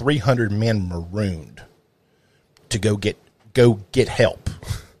like 300 men marooned to go get help.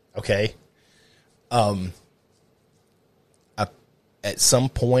 Okay? At some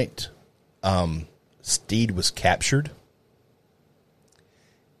point, Stede was captured,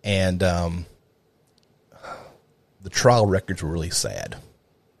 and the trial records were really sad.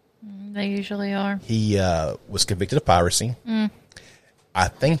 They usually are. He was convicted of piracy. I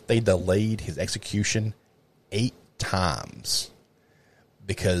think they delayed his execution 8 times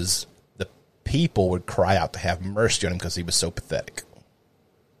because the people would cry out to have mercy on him because he was so pathetic.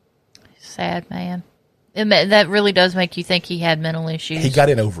 Sad man. That really does make you think he had mental issues. He got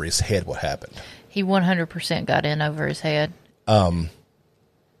in over his head what happened. He 100% got in over his head. And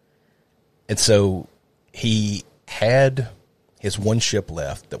so he had his one ship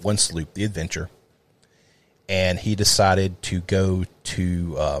left, that one sloop, the Adventure, and he decided to go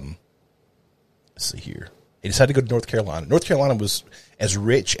to, let's see here. He decided to go to North Carolina. North Carolina was as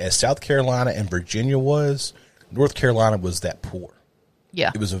rich as South Carolina and Virginia was. North Carolina was that poor.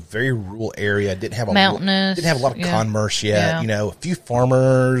 Yeah. It was a very rural area. Didn't have a mountainous. Didn't have a lot of commerce yet. Yeah. You know, a few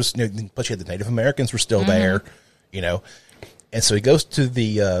farmers. You know, plus you had the Native Americans were still there. You know, and so he goes to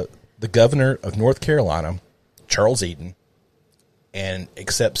the governor of North Carolina, Charles Eden, and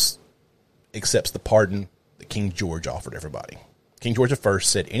accepts the pardon that King George offered everybody. King George I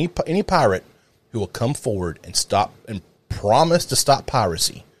said any pirate who will come forward and stop and promise to stop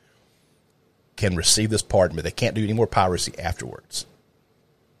piracy can receive this pardon, but they can't do any more piracy afterwards.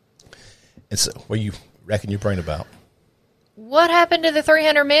 And so, what are you racking your brain about? What happened to the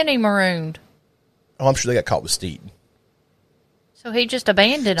 300 men he marooned? Oh, I'm sure they got caught with Stede. So he just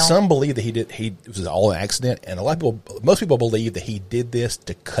abandoned them. Some believe that it was all an accident, and most people believe that he did this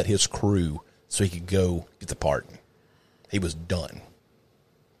to cut his crew so he could go get the pardon. He was done.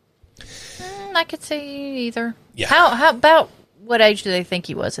 I could see either. Yeah. How about what age do they think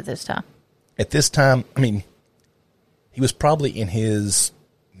he was at this time? At this time, I mean, he was probably in his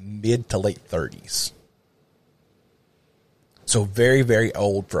mid to late 30s. So very, very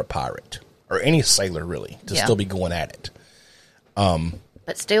old for a pirate, or any sailor really, to still be going at it.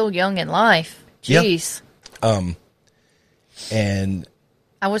 But still young in life. Jeez. Yeah. And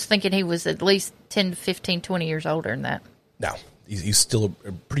I was thinking he was at least 10 to 15, 20 years older than that. No, he's still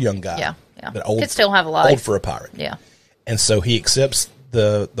a pretty young guy. Yeah. But old, could still have a life. Old for a pirate. Yeah. And so he accepts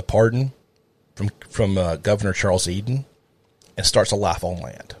the pardon from Governor Charles Eden and starts a life on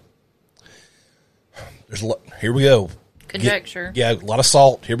land. There's here we go. Conjecture. A lot of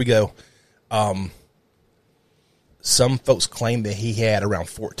salt. Here we go. Some folks claim that he had around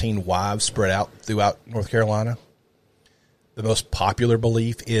 14 wives spread out throughout North Carolina. the most popular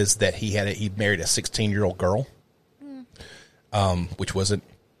belief is that he married a 16-year-old girl, which wasn't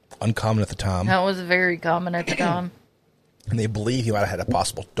uncommon at the time. That was very common at the time. And they believe he might have had a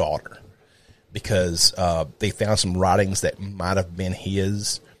possible daughter because they found some writings that might have been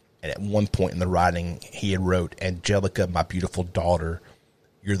his. And at one point in the writing, he had wrote, "Angelica, my beautiful daughter,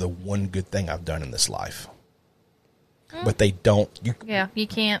 you're the one good thing I've done in this life." But they don't. You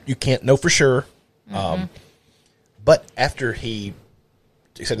can't. You can't know for sure. But after he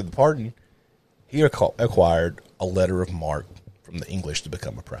accepted the pardon, he acquired a letter of marque from the English to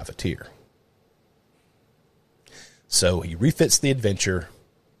become a privateer. So he refits the Adventure,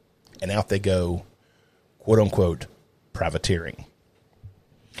 and out they go, quote unquote, privateering.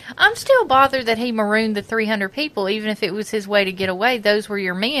 I'm still bothered that he marooned the 300 people, even if it was his way to get away. Those were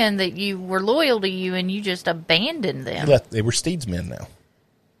your men that you were loyal to you, and you just abandoned them. They were Steed's men now.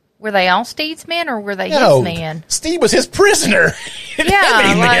 Were they all Steed's men, or were they his men? Steed was his prisoner.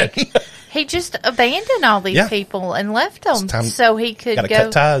 He just abandoned all these people and left them so he could go.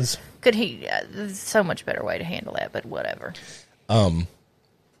 Cut ties. Could he? So much better way to handle that, but whatever.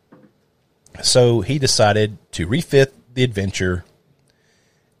 So he decided to refit the Adventure,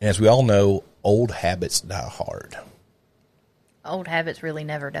 and as we all know, old habits die hard. Old habits really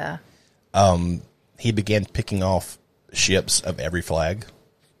never die. He began picking off ships of every flag,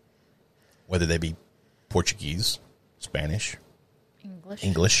 whether they be Portuguese, Spanish,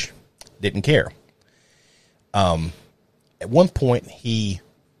 English, didn't care. At one point, he,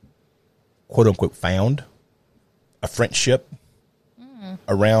 quote unquote, found a French ship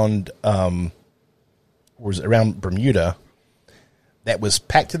around Bermuda that was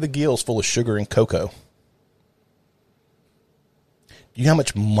packed to the gills full of sugar and cocoa. Do you know how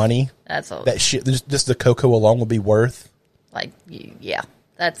much money that shit, just the cocoa alone would be worth?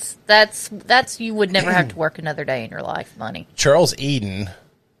 That's you would never have to work another day in your life, money. Charles Eden,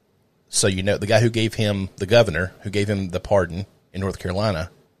 so you know, the guy who gave him, the governor who gave him the pardon in North Carolina,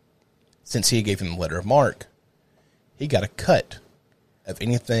 since he gave him the letter of marque, he got a cut of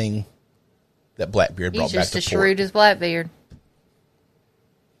anything that Blackbeard brought back to port. He's just as shrewd as Blackbeard.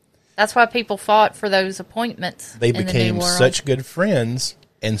 That's why people fought for those appointments. They became such good friends,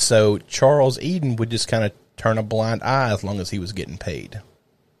 and so Charles Eden would just kind of turn a blind eye as long as he was getting paid.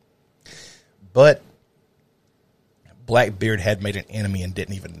 But Blackbeard had made an enemy and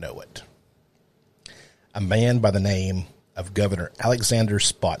didn't even know it. A man by the name of Governor Alexander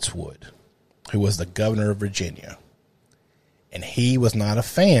Spotswood, who was the governor of Virginia. And he was not a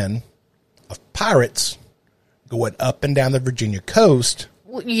fan of pirates going up and down the Virginia coast.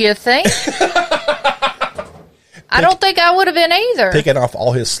 You think? I don't think I would have been either. Picking off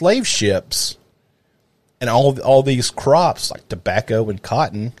all his slave ships and all these crops like tobacco and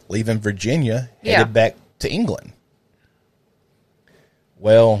cotton, leaving Virginia, headed back to England.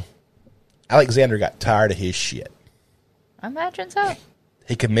 Well, Alexander got tired of his shit. I imagine so.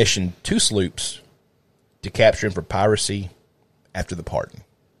 He commissioned 2 sloops to capture him for piracy after the pardon.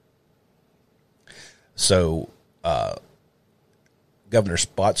 So, Governor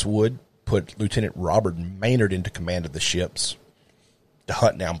Spotswood put Lieutenant Robert Maynard into command of the ships to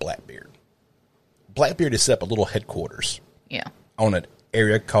hunt down Blackbeard. Blackbeard has set up a little headquarters on an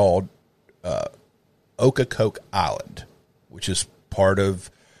area called Ocracoke Island, which is part of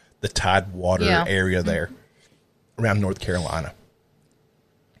the Tidewater area there around North Carolina.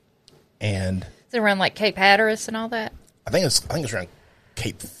 And is it around like Cape Hatteras and all that? I think it's around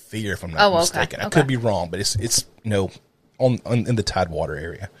Cape Fear, if I'm not mistaken. Okay. I could be wrong, but it's in the Tidewater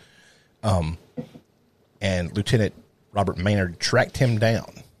area. And Lieutenant Robert Maynard tracked him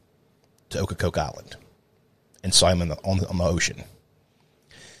down to Ocracoke Island and saw him on the ocean.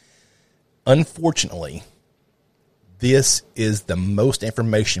 Unfortunately, this is the most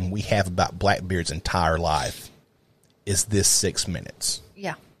information we have about Blackbeard's entire life, is this 6 minutes.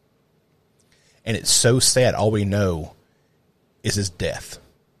 Yeah. And it's so sad. All we know is his death.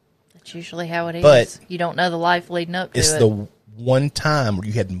 That's usually how it is. But you don't know the life leading up to it. It's the one time where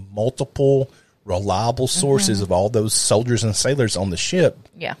you had multiple reliable sources of all those soldiers and sailors on the ship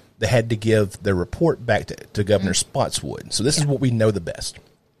that had to give their report back to Governor Spotswood. So this is what we know the best.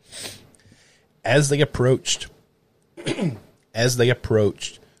 As they approached, Lieutenant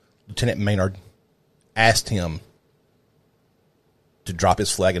Maynard asked him to drop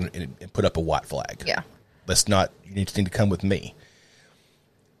his flag and put up a white flag. Yeah. You need to come with me.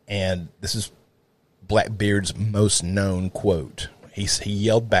 And this is Blackbeard's most known quote. He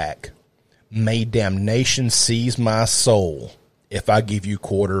yelled back, "May damnation seize my soul if I give you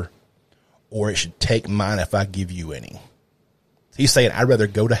quarter, or it should take mine if I give you any." He's saying, I'd rather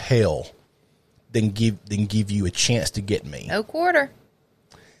go to hell than give you a chance to get me. No quarter.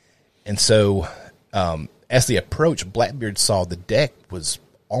 And so, as they approached, Blackbeard saw the deck was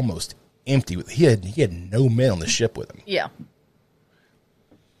almost empty. He had no men on the ship with him. Yeah.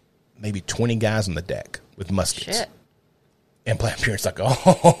 Maybe 20 guys on the deck with muskets. Shit. And Blackbeard's like,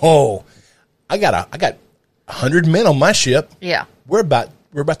 oh, I got 100 men on my ship. Yeah. We're about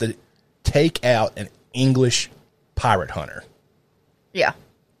to take out an English pirate hunter. Yeah.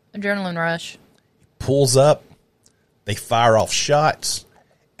 Adrenaline rush. Pulls up, they fire off shots,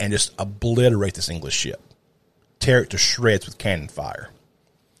 and just obliterate this English ship. Tear it to shreds with cannon fire.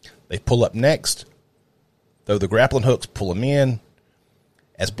 They pull up next, throw the grappling hooks, pull them in.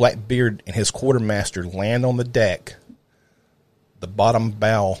 As Blackbeard and his quartermaster land on the deck, the bottom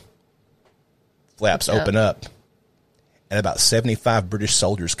bow flaps open up, and about 75 British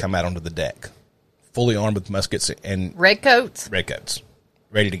soldiers come out onto the deck, fully armed with muskets and redcoats,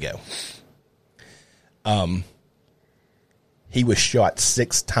 ready to go. He was shot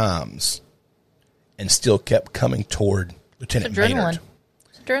 6 times and still kept coming toward Lieutenant Maynard.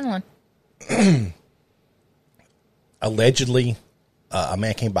 It's adrenaline. Allegedly, a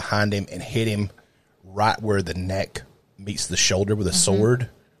man came behind him and hit him right where the neck meets the shoulder with a sword.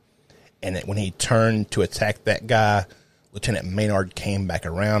 And when he turned to attack that guy, Lieutenant Maynard came back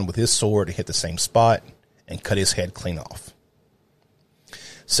around with his sword and hit the same spot and cut his head clean off.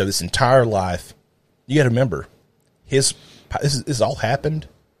 So this entire life, you got to remember, this all happened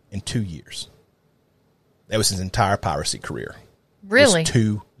in 2 years. That was his entire piracy career. Really? It was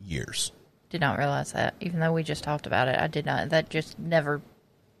 2 years. Did not realize that. Even though we just talked about it, I did not. That just never.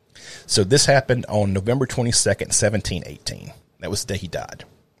 So this happened on November 22nd, 1718. That was the day he died.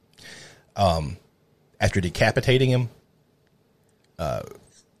 After decapitating him,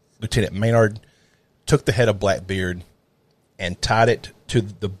 Lieutenant Maynard took the head of Blackbeard and tied it to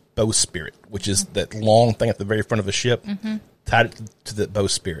the bowsprit, which is that long thing at the very front of the ship, tied it to the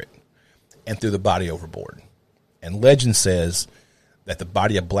bowsprit and threw the body overboard. And legend says that the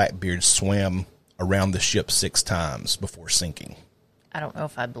body of Blackbeard swam around the ship 6 times before sinking. I don't know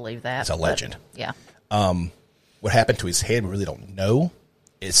if I believe that. It's a legend. Yeah. What happened to his head, we really don't know.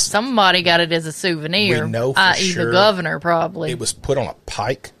 Somebody got it as a souvenir. We know for i.e. sure. the governor, probably. It was put on a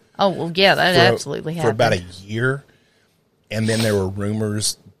pike. Oh, well, yeah, that absolutely happened. For about a year. And then there were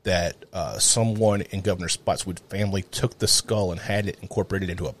rumors that someone in Governor Spotswood's family took the skull and had it incorporated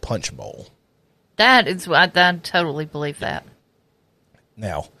into a punch bowl. I totally believe that.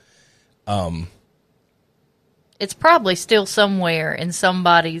 Now, it's probably still somewhere in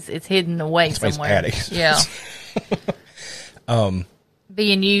somebody's. It's hidden away somewhere. Attic. Yeah.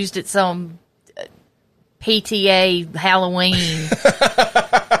 Being used at some PTA Halloween.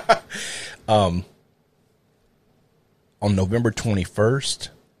 On November 21st,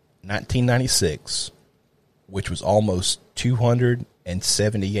 1996, which was almost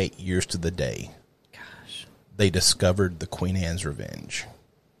 278 years to the day, they discovered the Queen Anne's Revenge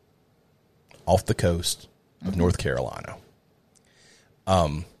off the coast of North Carolina.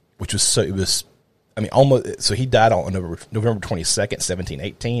 Which was almost, so he died on November 22nd,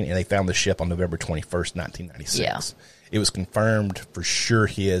 1718, and they found the ship on November 21st, 1996. Yeah. It was confirmed for sure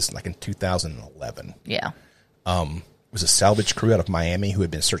his, like in 2011. Yeah. It was a salvage crew out of Miami who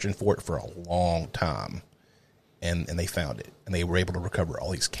had been searching for it for a long time. And they found it, and they were able to recover all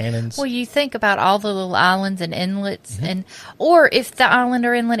these cannons. Well, you think about all the little islands and inlets, or if the island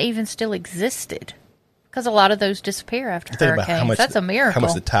or inlet even still existed, because a lot of those disappear after hurricanes. That's a miracle. How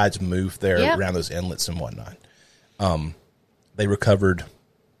much the tides move there Yeah. around those inlets and whatnot. They recovered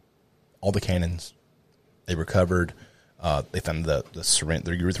all the cannons. They recovered. They found the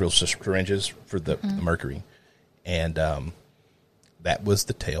urethral syringes for the mercury, and that was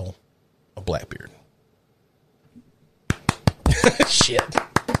the tale of Blackbeard. Shit.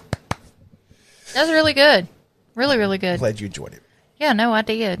 That was really good. Really, really good. Glad you enjoyed it. Yeah, no, I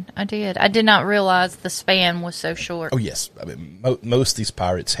did. I did not realize the span was so short. Oh, yes. I mean, most of these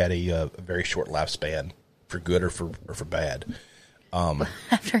pirates had a very short lifespan, for good or for bad.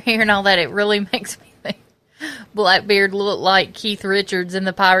 After hearing all that, it really makes me think Blackbeard looked like Keith Richards in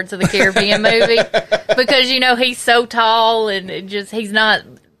the Pirates of the Caribbean movie. Because, he's so tall and he's not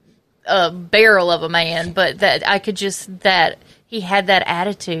a barrel of a man, but that he had that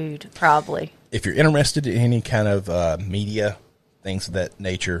attitude, probably. If you're interested in any kind of media, things of that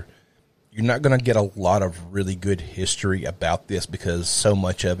nature, you're not going to get a lot of really good history about this because so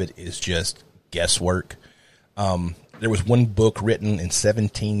much of it is just guesswork. There was one book written in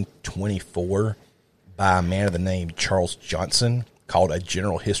 1724 by a man of the name Charles Johnson called A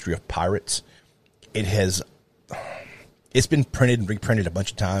General History of Pirates. It's been printed and reprinted a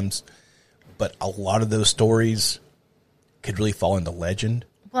bunch of times, but a lot of those stories could really fall into legend.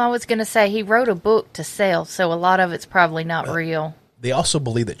 Well, I was going to say he wrote a book to sell, so a lot of it's probably not real. They also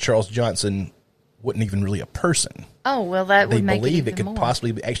believe that Charles Johnson wasn't even really a person. Oh, well, that would make it They even believe it could more.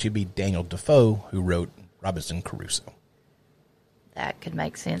 possibly actually be Daniel Defoe who wrote Robinson Crusoe. That could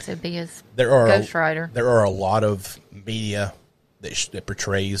make sense. It'd be his There ghostwriter. are a lot of media that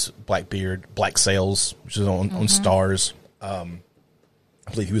portrays Blackbeard, Black Sails, which is on Stars.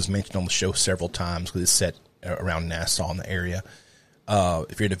 I believe he was mentioned on the show several times because it's set around Nassau in the area.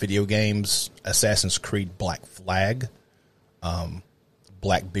 If you're into video games, Assassin's Creed Black Flag,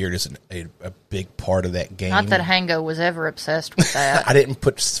 Blackbeard is a big part of that game. Not that Hango was ever obsessed with that. I didn't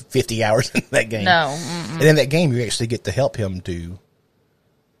put 50 hours in that game. No. And in that game, you actually get to help him do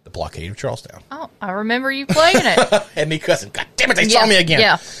the blockade of Charlestown. Oh, I remember you playing it. And me cussing, God damn it, they saw me again.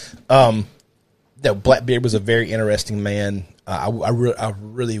 Yeah. No, Blackbeard was a very interesting man. I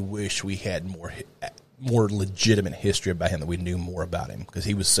really wish we had more legitimate history about him, that we knew more about him, because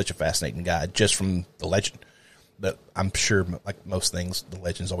he was such a fascinating guy just from the legend. But I'm sure, like most things, the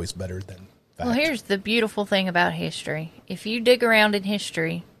legend's always better than fact. Well, here's the beautiful thing about history. If you dig around in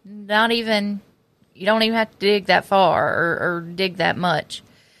history, you don't even have to dig that far or dig that much.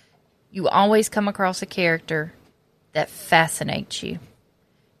 You always come across a character that fascinates you.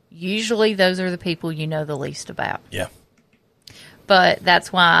 Usually those are the people you know the least about. Yeah. But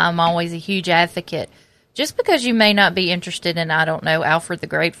that's why I'm always a huge advocate. Just because you may not be interested in, I don't know, Alfred the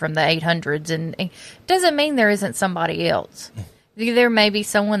Great from the 800s, and doesn't mean there isn't somebody else. There may be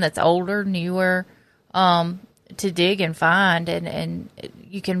someone that's older, newer, to dig and find, and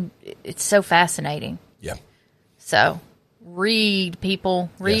you can. It's so fascinating. Yeah. So read, people.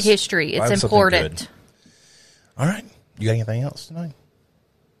 Read Yes. history. It's Find something important. good. All right. You got anything else tonight?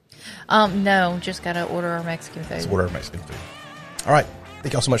 No, just got to order our Mexican food. Let's order our Mexican food. All right.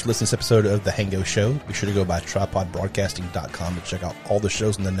 Thank you all so much for listening to this episode of The Hango Show. Be sure to go by tripodbroadcasting.com to check out all the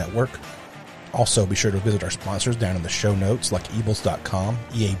shows in the network. Also, be sure to visit our sponsors down in the show notes, like eables.com,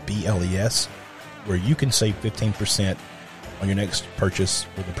 EABLES, where you can save 15% on your next purchase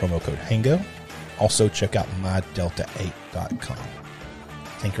with the promo code HANGO. Also, check out mydelta8.com.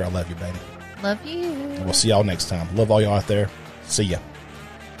 Tinker, I love you, baby. Love you. And we'll see y'all next time. Love all y'all out there. See ya.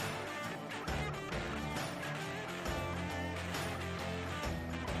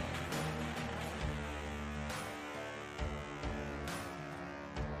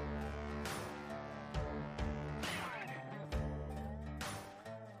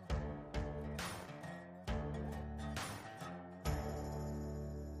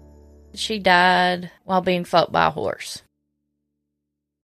 She died while being fucked by a horse.